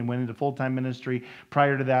graduated and went into full-time ministry.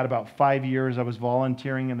 Prior to that, about 5 years, I was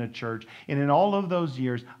volunteering in a church. And in all of those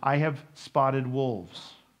years, I have spotted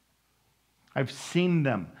wolves. I've seen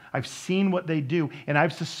them. I've seen what they do. And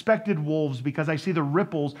I've suspected wolves because I see the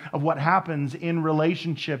ripples of what happens in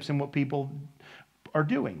relationships and what people are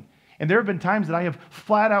doing. And there have been times that I have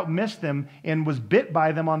flat out missed them and was bit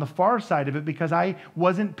by them on the far side of it because I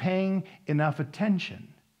wasn't paying enough attention.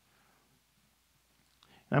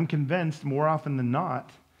 And I'm convinced more often than not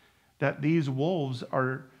that these wolves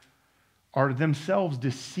are themselves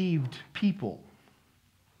deceived people.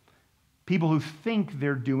 People who think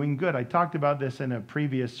they're doing good. I talked about this in a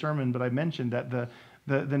previous sermon, but I mentioned that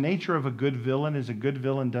the nature of a good villain is a good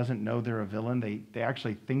villain doesn't know they're a villain. They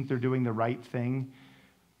actually think they're doing the right thing.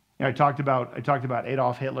 You know, I talked about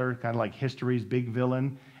Adolf Hitler, kind of like history's big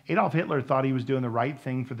villain. Adolf Hitler thought he was doing the right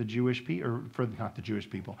thing for the Jewish people, or for not the Jewish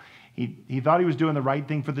people. He thought he was doing the right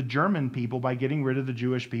thing for the German people by getting rid of the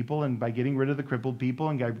Jewish people and by getting rid of the crippled people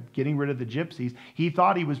and by getting rid of the gypsies. He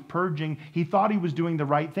thought he was purging. He thought he was doing the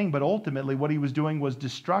right thing, but ultimately what he was doing was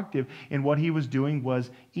destructive, and what he was doing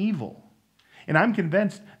was evil. And I'm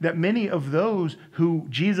convinced that many of those who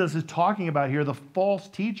Jesus is talking about here, the false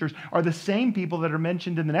teachers, are the same people that are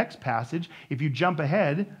mentioned in the next passage. If you jump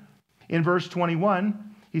ahead, in verse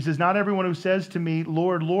 21, he says, "Not everyone who says to me,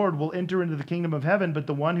 'Lord, Lord,' will enter into the kingdom of heaven, but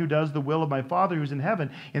the one who does the will of my Father who's in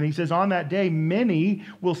heaven." And he says, "On that day, many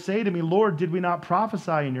will say to me, 'Lord, did we not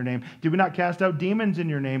prophesy in your name? Did we not cast out demons in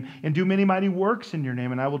your name and do many mighty works in your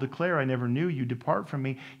name?' And I will declare, 'I never knew you. Depart from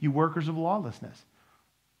me, you workers of lawlessness.'"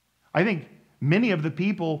 I think many of the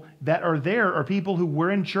people that are there are people who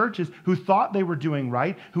were in churches who thought they were doing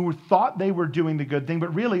right, who thought they were doing the good thing,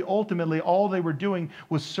 but really, ultimately, all they were doing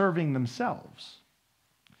was serving themselves.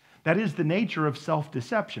 That is the nature of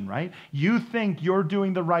self-deception, right? You think you're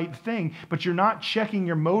doing the right thing, but you're not checking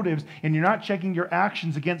your motives and you're not checking your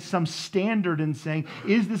actions against some standard and saying,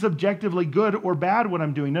 is this objectively good or bad what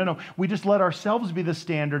I'm doing? No. We just let ourselves be the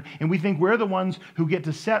standard, and we think we're the ones who get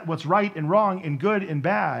to set what's right and wrong and good and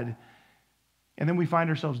bad. And then we find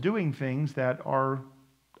ourselves doing things that are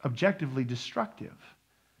objectively destructive.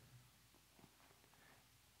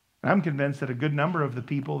 And I'm convinced that a good number of the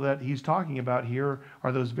people that he's talking about here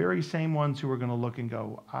are those very same ones who are going to look and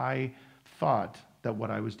go, I thought that what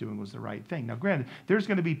I was doing was the right thing. Now, granted, there's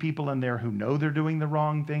going to be people in there who know they're doing the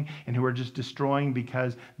wrong thing and who are just destroying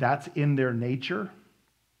because that's in their nature.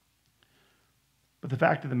 But the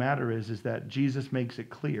fact of the matter is that Jesus makes it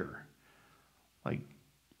clear, like,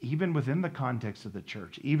 even within the context of the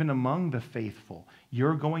church, even among the faithful,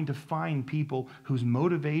 you're going to find people whose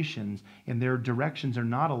motivations and their directions are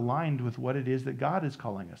not aligned with what it is that God is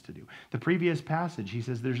calling us to do. The previous passage, he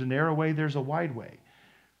says, there's a narrow way, there's a wide way.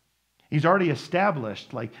 He's already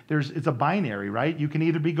established, like, it's a binary, right? You can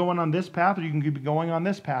either be going on this path or you can be going on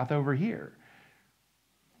this path over here.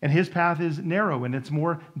 And his path is narrow and it's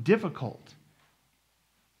more difficult.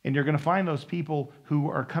 And you're going to find those people who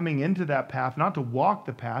are coming into that path, not to walk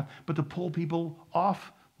the path, but to pull people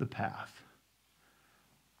off the path.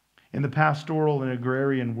 In the pastoral and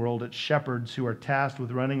agrarian world, it's shepherds who are tasked with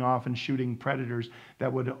running off and shooting predators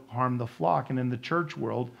that would harm the flock. And in the church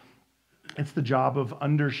world, it's the job of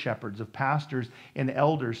under-shepherds, of pastors and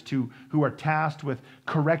elders who are tasked with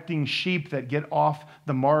correcting sheep that get off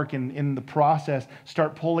the mark and in the process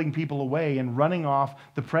start pulling people away and running off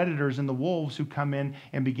the predators and the wolves who come in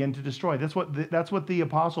and begin to destroy. That's what the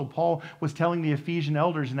Apostle Paul was telling the Ephesian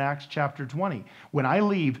elders in Acts chapter 20. When I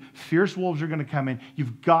leave, fierce wolves are going to come in.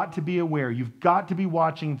 You've got to be aware. You've got to be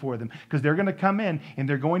watching for them because they're going to come in and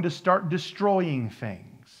they're going to start destroying things.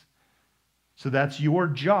 So that's your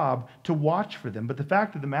job to watch for them. But the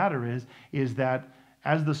fact of the matter is that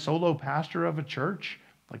as the solo pastor of a church,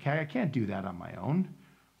 like, I can't do that on my own.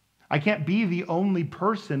 I can't be the only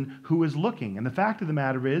person who is looking. And the fact of the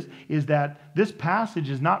matter is that this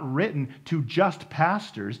passage is not written to just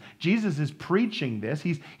pastors. Jesus is preaching this.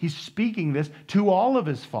 He's speaking this to all of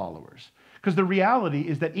his followers. Because the reality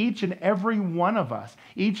is that each and every one of us,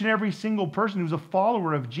 each and every single person who's a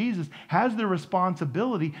follower of Jesus has the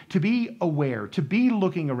responsibility to be aware, to be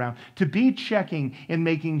looking around, to be checking and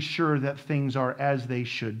making sure that things are as they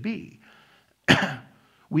should be.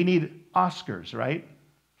 We need Oscars, right?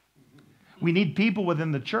 We need people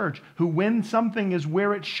within the church who, when something is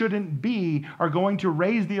where it shouldn't be, are going to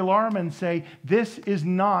raise the alarm and say, this is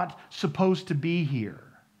not supposed to be here.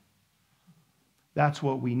 That's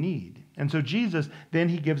what we need. And so Jesus, then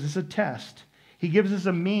he gives us a test. He gives us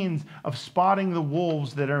a means of spotting the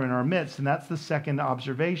wolves that are in our midst. And that's the second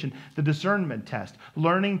observation, the discernment test,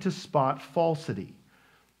 learning to spot falsity.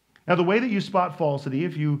 Now, the way that you spot falsity,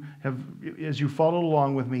 as you followed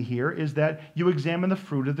along with me here, is that you examine the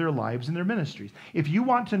fruit of their lives and their ministries. If you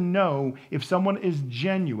want to know if someone is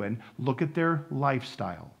genuine, look at their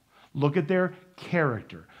lifestyle. Look at their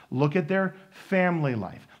character. Look at their family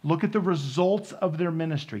life. Look at the results of their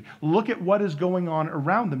ministry. Look at what is going on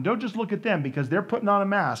around them. Don't just look at them because they're putting on a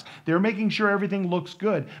mask. They're making sure everything looks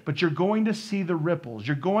good, but you're going to see the ripples.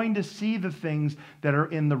 You're going to see the things that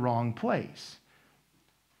are in the wrong place.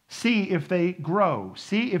 See if they grow.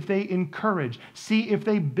 See if they encourage. See if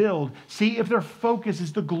they build. See if their focus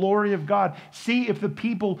is the glory of God. See if the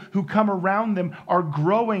people who come around them are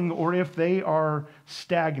growing or if they are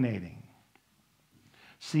stagnating.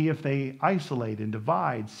 See if they isolate and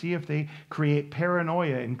divide. See if they create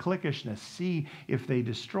paranoia and cliquishness. See if they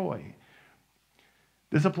destroy.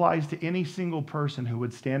 This applies to any single person who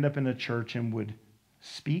would stand up in a church and would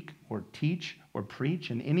speak or teach or preach,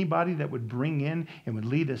 and anybody that would bring in and would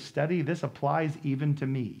lead a study. This applies even to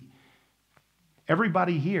me.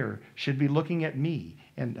 Everybody here should be looking at me.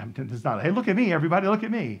 And it's not, hey, look at me, everybody, look at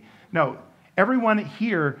me. No, everyone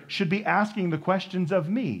here should be asking the questions of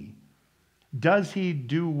me. Does he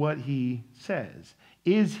do what he says?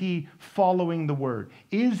 Is he following the word?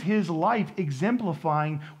 Is his life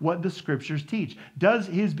exemplifying what the scriptures teach? Does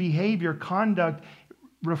his behavior, conduct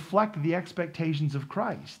reflect the expectations of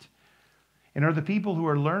Christ? And are the people who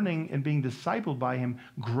are learning and being discipled by him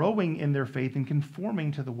growing in their faith and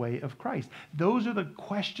conforming to the way of Christ? Those are the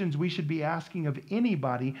questions we should be asking of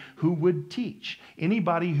anybody who would teach,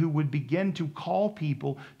 anybody who would begin to call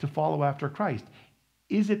people to follow after Christ.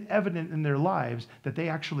 Is it evident in their lives that they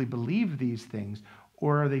actually believe these things,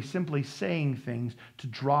 or are they simply saying things to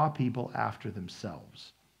draw people after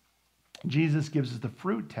themselves? Jesus gives us the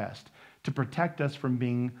fruit test to protect us from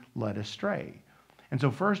being led astray. And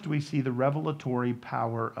so first we see the revelatory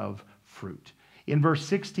power of fruit. In verse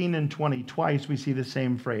 16 and 20, twice we see the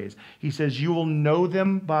same phrase. He says, you will know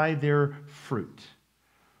them by their fruit.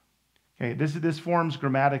 Okay, this forms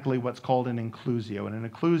grammatically what's called an inclusio. And an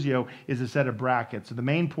inclusio is a set of brackets. So the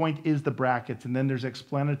main point is the brackets, and then there's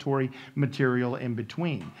explanatory material in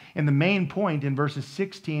between. And the main point in verses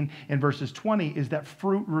 16 and verses 20 is that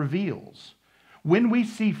fruit reveals. When we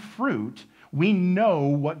see fruit, we know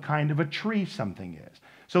what kind of a tree something is.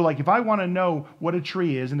 So like if I want to know what a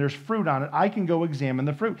tree is and there's fruit on it, I can go examine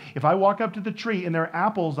the fruit. If I walk up to the tree and there are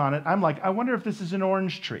apples on it, I'm like, I wonder if this is an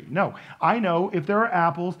orange tree. No, I know if there are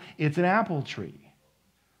apples, it's an apple tree.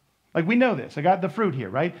 Like we know this. I got the fruit here,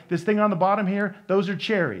 right? This thing on the bottom here, those are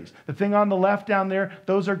cherries. The thing on the left down there,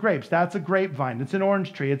 those are grapes. That's a grapevine. It's an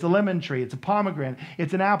orange tree. It's a lemon tree. It's a pomegranate.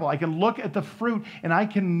 It's an apple. I can look at the fruit and I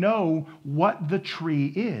can know what the tree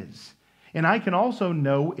is. And I can also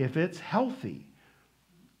know if it's healthy.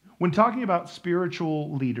 When talking about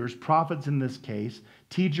spiritual leaders, prophets in this case,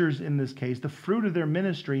 teachers in this case, the fruit of their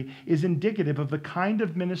ministry is indicative of the kind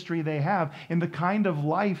of ministry they have and the kind of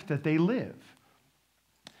life that they live.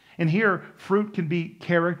 And here, fruit can be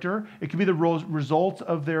character. It can be the results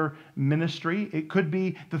of their ministry. It could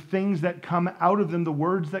be the things that come out of them, the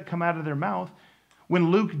words that come out of their mouth.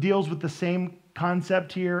 When Luke deals with the same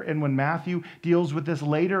concept here, and when Matthew deals with this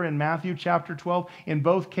later in Matthew chapter 12, in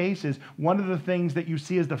both cases, one of the things that you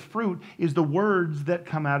see as the fruit is the words that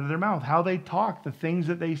come out of their mouth, how they talk, the things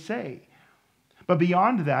that they say. But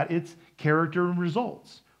beyond that, it's character and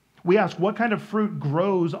results. We ask, what kind of fruit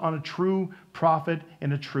grows on a true prophet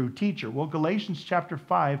and a true teacher? Well, Galatians chapter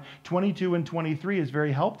 5, 22 and 23 is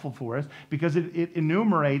very helpful for us because it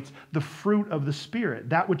enumerates the fruit of the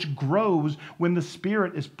Spirit, that which grows when the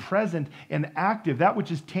Spirit is present and active, that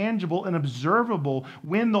which is tangible and observable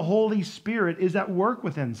when the Holy Spirit is at work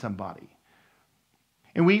within somebody.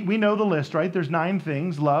 And we know the list, right? There's 9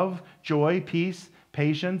 things: love, joy, peace,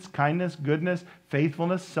 patience, kindness, goodness,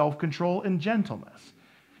 faithfulness, self-control, and gentleness.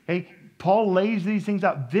 Okay? Paul lays these things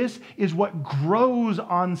out. This is what grows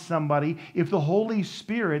on somebody if the Holy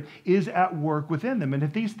Spirit is at work within them. And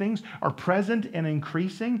if these things are present and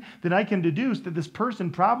increasing, then I can deduce that this person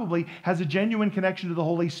probably has a genuine connection to the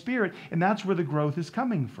Holy Spirit, and that's where the growth is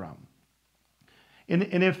coming from. And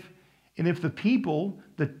if the people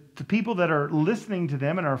that are listening to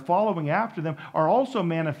them and are following after them are also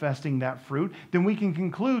manifesting that fruit, then we can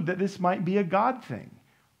conclude that this might be a God thing.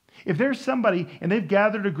 If there's somebody and they've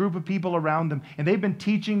gathered a group of people around them and they've been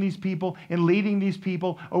teaching these people and leading these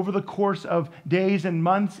people over the course of days and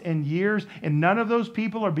months and years, and none of those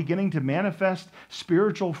people are beginning to manifest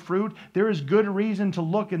spiritual fruit, there is good reason to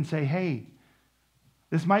look and say, hey,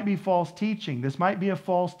 this might be false teaching. This might be a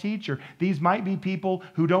false teacher. These might be people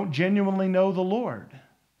who don't genuinely know the Lord.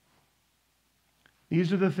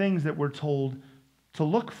 These are the things that we're told to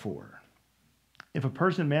look for. If a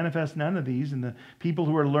person manifests none of these and the people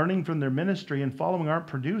who are learning from their ministry and following aren't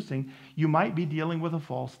producing, you might be dealing with a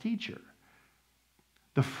false teacher.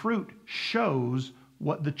 The fruit shows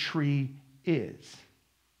what the tree is.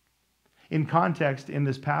 In context, in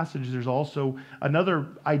this passage, there's also another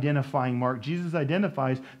identifying mark. Jesus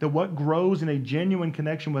identifies that what grows in a genuine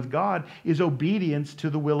connection with God is obedience to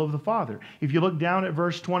the will of the Father. If you look down at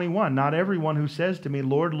verse 21, not everyone who says to me,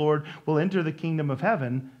 Lord, Lord, will enter the kingdom of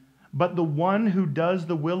heaven, but the one who does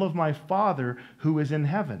the will of my Father who is in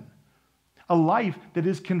heaven. A life that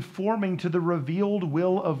is conforming to the revealed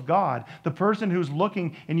will of God. The person who's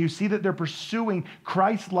looking and you see that they're pursuing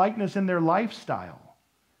Christ-likeness in their lifestyle.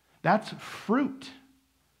 That's fruit.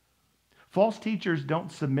 False teachers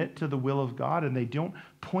don't submit to the will of God, and they don't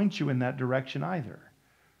point you in that direction either.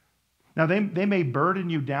 Now, they may burden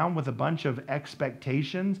you down with a bunch of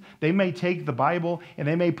expectations. They may take the Bible and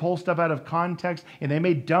they may pull stuff out of context, and they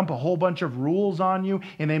may dump a whole bunch of rules on you,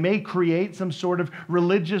 and they may create some sort of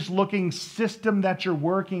religious-looking system that you're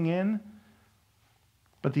working in.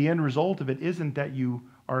 But the end result of it isn't that you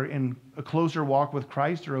are in a closer walk with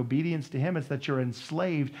Christ or obedience to Him. It's that you're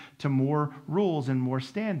enslaved to more rules and more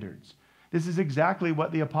standards. This is exactly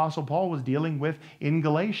what the Apostle Paul was dealing with in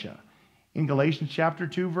Galatia. In Galatians chapter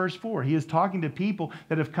 2, verse 4, he is talking to people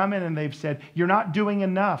that have come in and they've said, you're not doing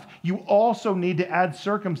enough. You also need to add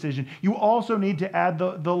circumcision. You also need to add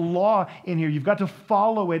the law in here. You've got to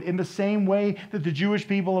follow it in the same way that the Jewish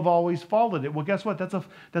people have always followed it. Well, guess what?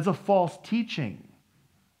 That's a false teaching.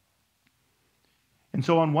 And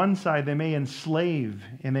so on one side, they may enslave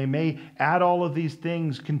and they may add all of these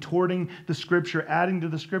things, contorting the Scripture, adding to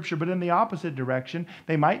the Scripture. But in the opposite direction,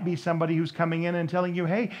 they might be somebody who's coming in and telling you,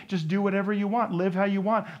 hey, just do whatever you want, live how you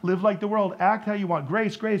want, live like the world, act how you want,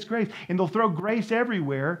 grace, grace, grace. And they'll throw grace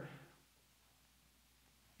everywhere.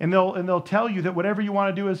 And they'll tell you that whatever you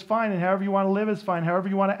want to do is fine, and however you want to live is fine, however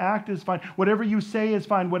you want to act is fine, whatever you say is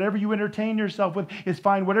fine, whatever you entertain yourself with is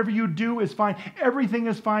fine, whatever you do is fine. Everything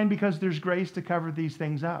is fine because there's grace to cover these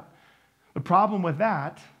things up. The problem with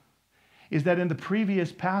that is that in the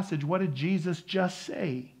previous passage, what did Jesus just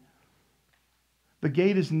say? The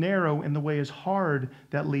gate is narrow and the way is hard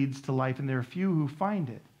that leads to life, and there are few who find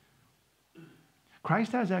it.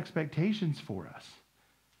 Christ has expectations for us.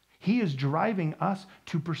 He is driving us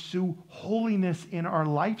to pursue holiness in our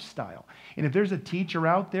lifestyle. And if there's a teacher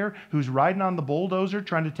out there who's riding on the bulldozer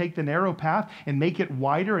trying to take the narrow path and make it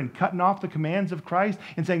wider and cutting off the commands of Christ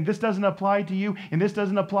and saying this doesn't apply to you and this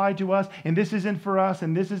doesn't apply to us and this isn't for us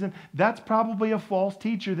and this isn't, that's probably a false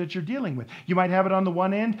teacher that you're dealing with. You might have it on the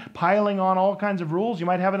one end, piling on all kinds of rules. You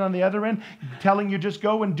might have it on the other end, telling you just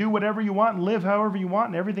go and do whatever you want and live however you want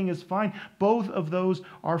and everything is fine. Both of those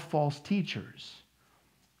are false teachers.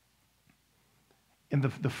 And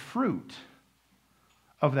the fruit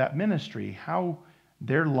of that ministry, how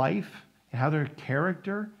their life, how their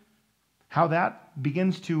character, how that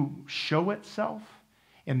begins to show itself,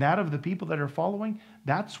 and that of the people that are following,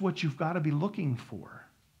 that's what you've got to be looking for.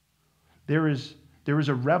 There is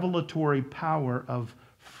a revelatory power of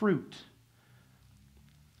fruit.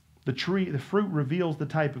 The fruit reveals the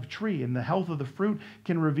type of tree, and the health of the fruit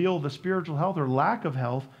can reveal the spiritual health or lack of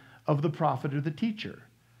health of the prophet or the teacher.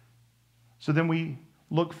 So then we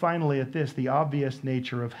look finally at this, the obvious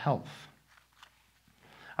nature of health.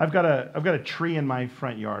 I've got a tree in my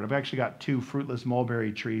front yard. I've actually got 2 fruitless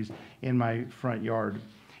mulberry trees in my front yard.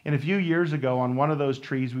 And a few years ago on one of those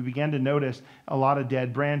trees, we began to notice a lot of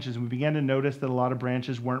dead branches, and we began to notice that a lot of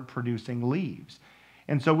branches weren't producing leaves.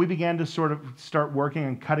 And so we began to sort of start working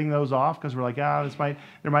on cutting those off because we're like,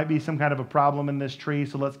 there might be some kind of a problem in this tree,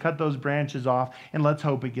 so let's cut those branches off and let's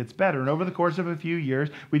hope it gets better. And over the course of a few years,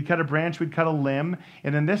 we'd cut a branch, we'd cut a limb,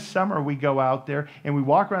 and then this summer we go out there and we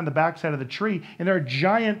walk around the backside of the tree, and there are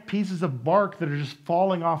giant pieces of bark that are just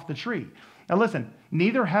falling off the tree. Now listen,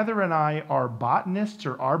 neither Heather and I are botanists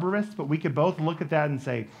or arborists, but we could both look at that and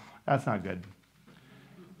say, that's not good.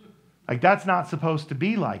 Like, that's not supposed to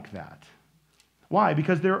be like that. Why?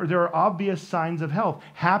 Because there are obvious signs of health.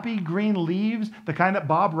 Happy green leaves, the kind that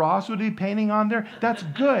Bob Ross would be painting on there, that's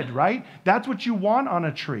good, right? That's what you want on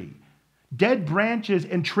a tree. Dead branches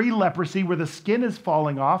and tree leprosy where the skin is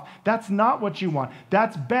falling off, that's not what you want.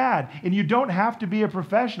 That's bad. And you don't have to be a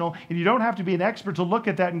professional and you don't have to be an expert to look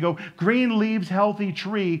at that and go, green leaves, healthy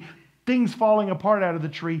tree, things falling apart out of the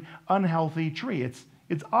tree, unhealthy tree.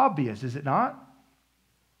 It's obvious, is it not?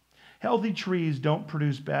 Healthy trees don't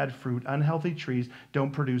produce bad fruit. Unhealthy trees don't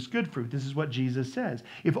produce good fruit. This is what Jesus says.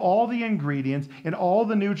 If all the ingredients and all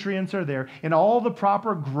the nutrients are there and all the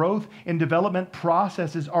proper growth and development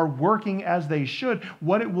processes are working as they should,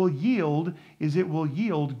 what it will yield is it will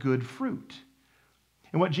yield good fruit.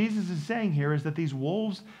 And what Jesus is saying here is that these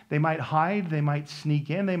wolves, they might hide, they might sneak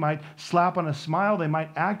in, they might slap on a smile, they might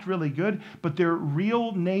act really good, but their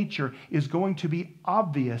real nature is going to be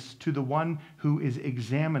obvious to the one who is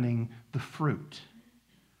examining the fruit.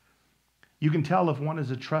 You can tell if one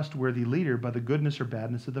is a trustworthy leader by the goodness or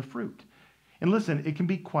badness of the fruit. And listen, it can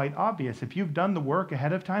be quite obvious. If you've done the work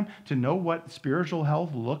ahead of time to know what spiritual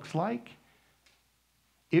health looks like,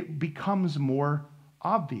 it becomes more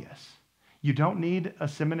obvious. You don't need a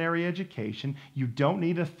seminary education. You don't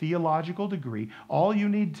need a theological degree. All you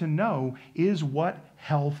need to know is what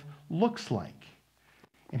health looks like.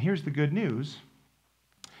 And here's the good news.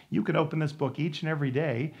 You can open this book each and every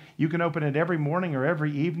day. You can open it every morning or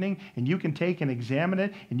every evening, and you can take and examine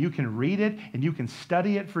it, and you can read it, and you can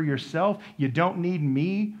study it for yourself. You don't need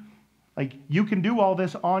me. You can do all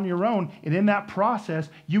this on your own, and in that process,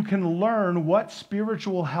 you can learn what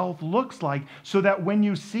spiritual health looks like so that when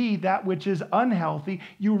you see that which is unhealthy,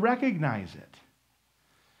 you recognize it.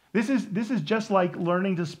 This is just like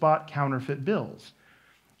learning to spot counterfeit bills.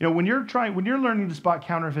 You know, when you're learning to spot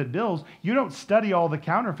counterfeit bills, you don't study all the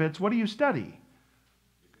counterfeits. What do you study?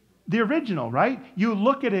 The original, right? You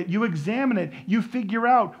look at it, you examine it, you figure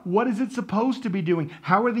out what is it supposed to be doing?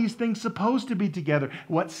 How are these things supposed to be together?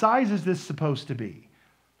 What size is this supposed to be?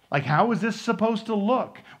 How is this supposed to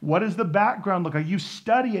look? What does the background look like? You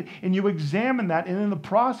study it and you examine that, and in the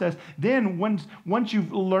process, then once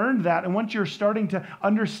you've learned that and once you're starting to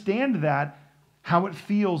understand that, how it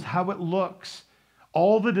feels, how it looks,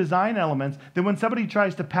 all the design elements, then when somebody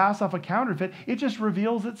tries to pass off a counterfeit, it just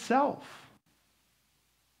reveals itself.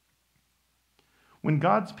 When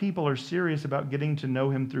God's people are serious about getting to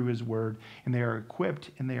know him through his word, and they are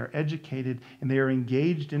equipped and they are educated and they are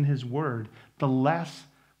engaged in his word, the less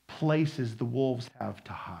places the wolves have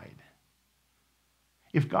to hide.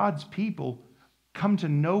 If God's people come to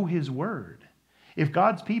know his word, if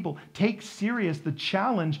God's people take serious the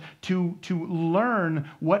challenge to learn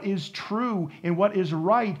what is true and what is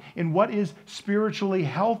right and what is spiritually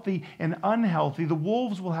healthy and unhealthy, the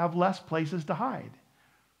wolves will have less places to hide.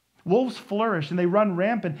 Wolves flourish and they run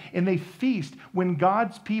rampant and they feast when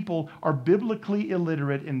God's people are biblically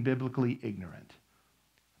illiterate and biblically ignorant.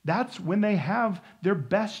 That's when they have their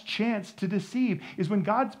best chance to deceive, is when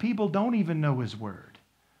God's people don't even know his word.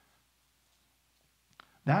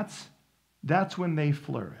 That's when they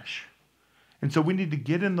flourish. And so we need to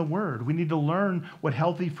get in the word. We need to learn what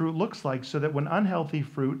healthy fruit looks like so that when unhealthy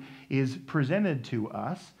fruit is presented to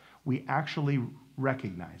us, we actually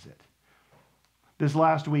recognize it. This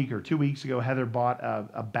last week or 2 weeks ago, Heather bought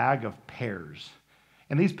a bag of pears.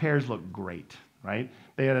 And these pears look great, right?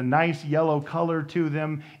 They had a nice yellow color to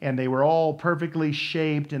them, and they were all perfectly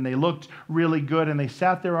shaped, and they looked really good, and they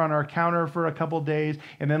sat there on our counter for a couple days.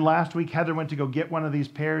 And then last week, Heather went to go get one of these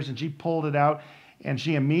pears, and she pulled it out, and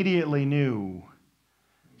she immediately knew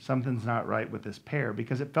something's not right with this pear,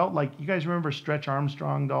 because it felt like, you guys remember Stretch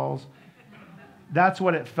Armstrong dolls? That's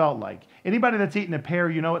what it felt like. Anybody that's eaten a pear,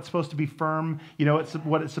 you know it's supposed to be firm. You know it's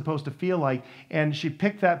what it's supposed to feel like. And she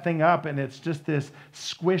picked that thing up, and it's just this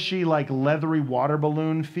squishy, leathery water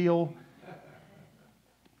balloon feel.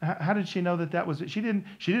 How did she know that was it? She didn't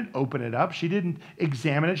open it up. She didn't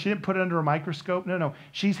examine it. She didn't put it under a microscope. No.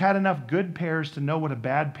 She's had enough good pears to know what a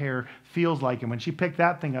bad pear feels like. And when she picked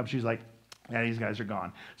that thing up, she's like, yeah, these guys are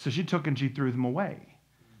gone. So she took and she threw them away.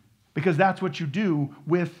 Because that's what you do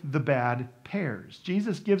with the bad pears.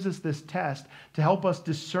 Jesus gives us this test to help us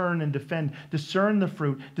discern and defend, discern the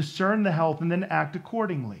fruit, discern the health, and then act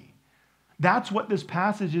accordingly. That's what this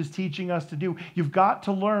passage is teaching us to do. You've got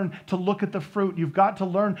to learn to look at the fruit. You've got to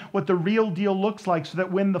learn what the real deal looks like so that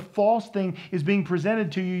when the false thing is being presented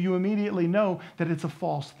to you, you immediately know that it's a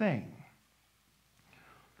false thing.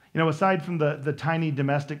 You know, aside from the tiny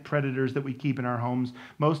domestic predators that we keep in our homes,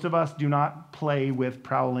 most of us do not play with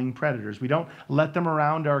prowling predators. We don't let them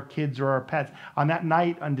around our kids or our pets. On that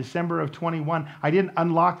night, on December of 21, I didn't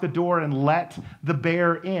unlock the door and let the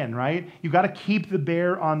bear in, right? You got to keep the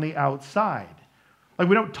bear on the outside. Like,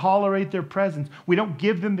 we don't tolerate their presence. We don't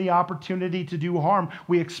give them the opportunity to do harm.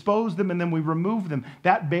 We expose them and then we remove them.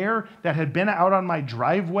 That bear that had been out on my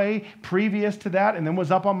driveway previous to that and then was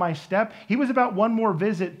up on my step, he was about one more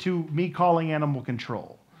visit to me calling animal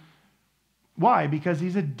control. Why? Because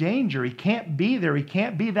he's a danger. He can't be there. He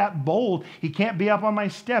can't be that bold. He can't be up on my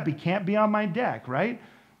step. He can't be on my deck, right?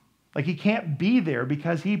 Like, he can't be there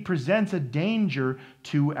because he presents a danger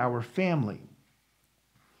to our family.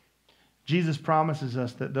 Jesus promises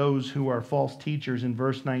us that those who are false teachers in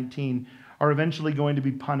verse 19 are eventually going to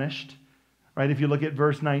be punished. Right? If you look at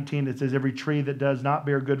verse 19, it says, every tree that does not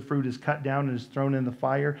bear good fruit is cut down and is thrown in the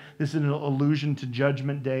fire. This is an allusion to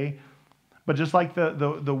Judgment Day. But just like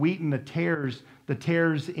the wheat and the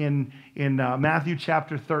tares in Matthew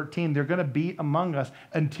chapter 13, they're going to be among us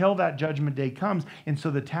until that Judgment Day comes. And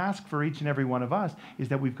so the task for each and every one of us is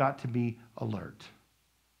that we've got to be alert.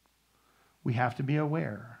 We have to be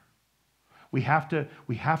aware. We have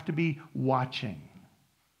to be watching.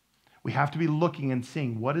 We have to be looking and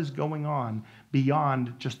seeing what is going on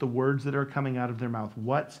beyond just the words that are coming out of their mouth.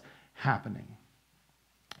 What's happening?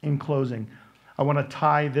 In closing, I want to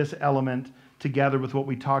tie this element together with what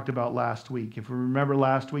we talked about last week. If we remember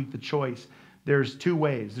last week, the choice, there's two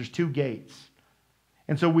ways, there's two gates.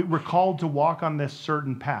 And so we're called to walk on this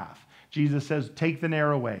certain path. Jesus says, take the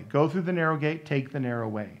narrow way. Go through the narrow gate, take the narrow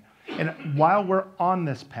way. And while we're on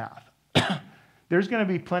this path, there's going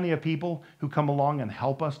to be plenty of people who come along and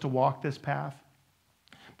help us to walk this path.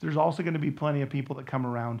 There's also going to be plenty of people that come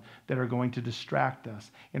around that are going to distract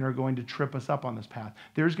us and are going to trip us up on this path.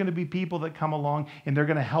 There's going to be people that come along and they're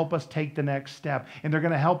going to help us take the next step, and they're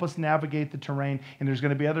going to help us navigate the terrain, and there's going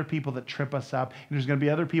to be other people that trip us up, and there's going to be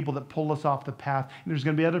other people that pull us off the path, and there's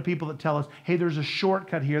going to be other people that tell us, hey, there's a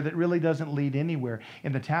shortcut here that really doesn't lead anywhere.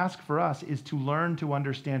 And the task for us is to learn to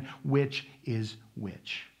understand which is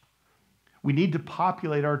which. We need to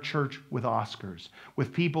populate our church with Oscars,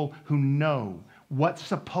 with people who know what's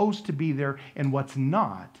supposed to be there and what's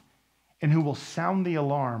not, and who will sound the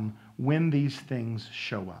alarm when these things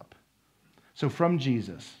show up. So from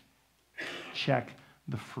Jesus, check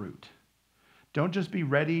the fruit. Don't just be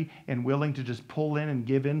ready and willing to just pull in and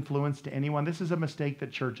give influence to anyone. This is a mistake that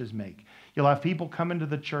churches make. You'll have people come into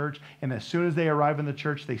the church, and as soon as they arrive in the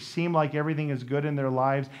church, they seem like everything is good in their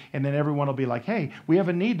lives, and then everyone will be like, hey, we have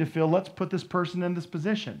a need to fill. Let's put this person in this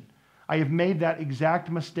position. I have made that exact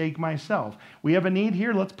mistake myself. We have a need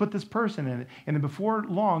here. Let's put this person in it. And then before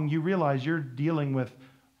long, you realize you're dealing with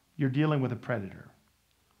a predator.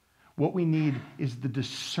 What we need is the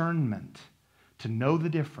discernment to know the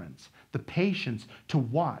difference, the patience to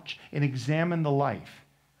watch and examine the life.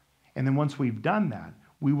 And then once we've done that,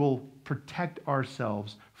 we will protect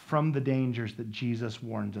ourselves from the dangers that Jesus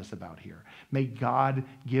warns us about here. May God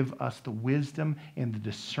give us the wisdom and the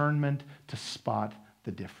discernment to spot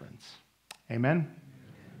the difference. Amen?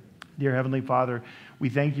 Dear Heavenly Father, we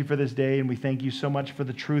thank you for this day, and we thank you so much for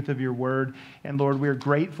the truth of your word. And Lord, we're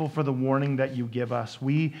grateful for the warning that you give us.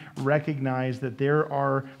 We recognize that there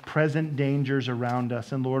are present dangers around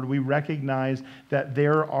us. And Lord, we recognize that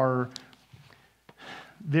there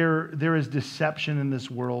is deception in this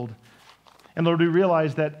world. And Lord, we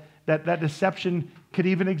realize that deception could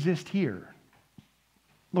even exist here.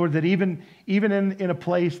 Lord, that even in a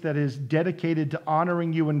place that is dedicated to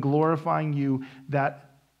honoring you and glorifying you, that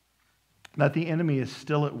the enemy is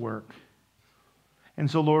still at work. And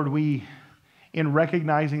so, Lord, in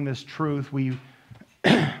recognizing this truth, we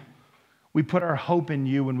put our hope in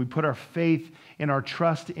you, and we put our faith and our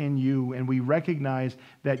trust in you, and we recognize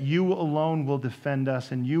that you alone will defend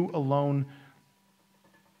us, and you alone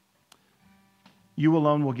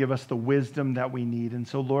will give us the wisdom that we need. And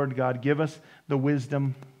so, Lord God, give us the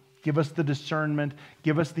wisdom, give us the discernment,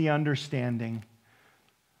 give us the understanding,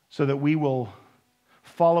 so that we will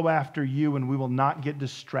follow after you and we will not get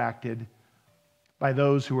distracted by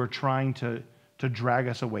those who are trying to drag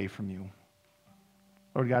us away from you.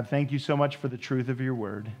 Lord God, thank you so much for the truth of your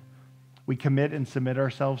word. We commit and submit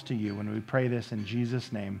ourselves to you, and we pray this in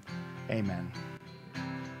Jesus' name. Amen.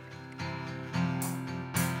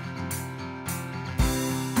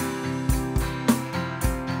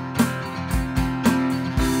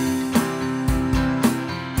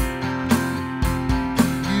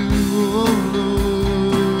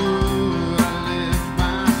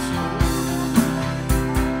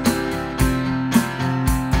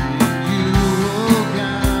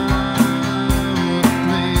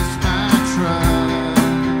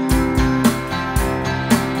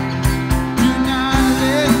 You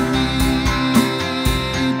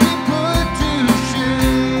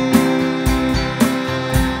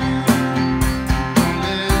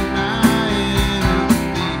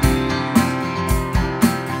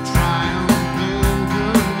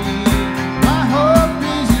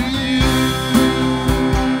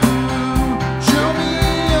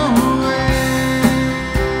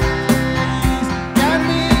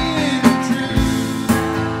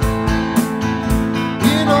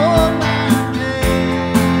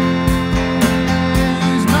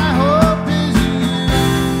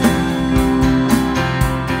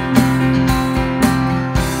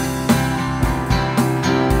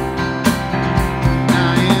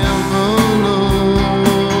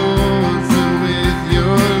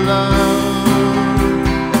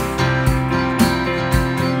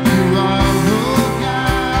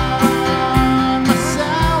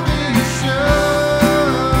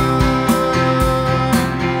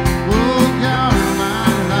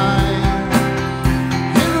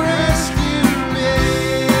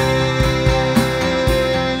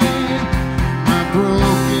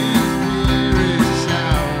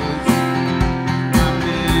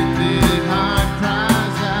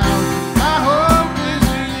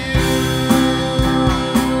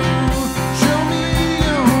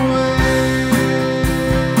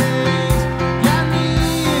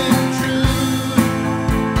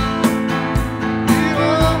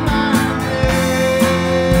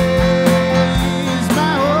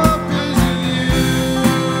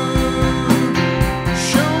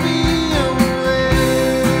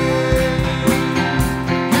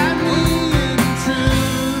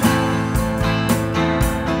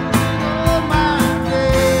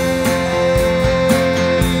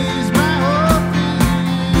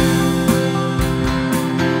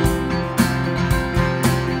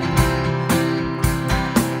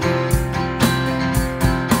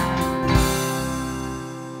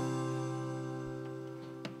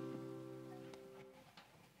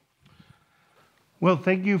Well,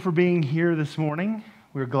 thank you for being here this morning.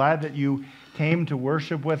 We're glad that you came to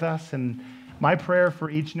worship with us. And my prayer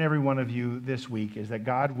for each and every one of you this week is that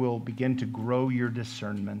God will begin to grow your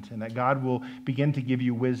discernment and that God will begin to give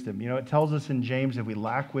you wisdom. You know, it tells us in James, if we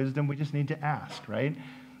lack wisdom, we just need to ask, right?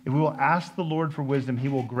 If we will ask the Lord for wisdom, he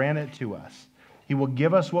will grant it to us. He will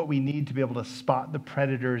give us what we need to be able to spot the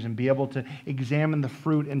predators and be able to examine the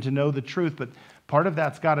fruit and to know the truth. But part of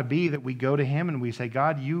that's got to be that we go to him and we say,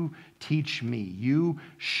 God, you teach me. You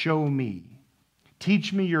show me.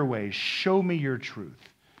 Teach me your ways. Show me your truth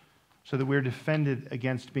so that we're defended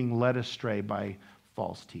against being led astray by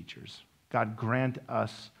false teachers. God, grant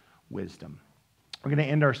us wisdom. We're going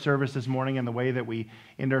to end our service this morning in the way that we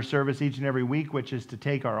end our service each and every week, which is to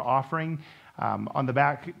take our offering. On the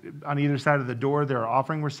back, on either side of the door, there are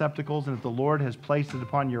offering receptacles, and if the Lord has placed it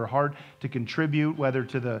upon your heart to contribute, whether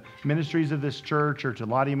to the ministries of this church or to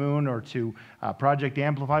Lottie Moon or to Project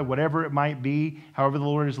Amplify, whatever it might be, however the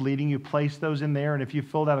Lord is leading you, place those in there. And if you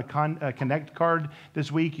filled out a Connect card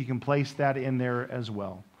this week, you can place that in there as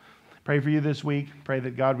well. Pray for you this week. Pray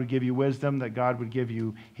that God would give you wisdom, that God would give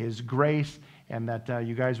you his grace, and that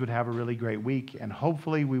you guys would have a really great week. And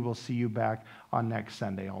hopefully we will see you back on next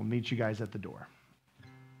Sunday. I'll meet you guys at the door.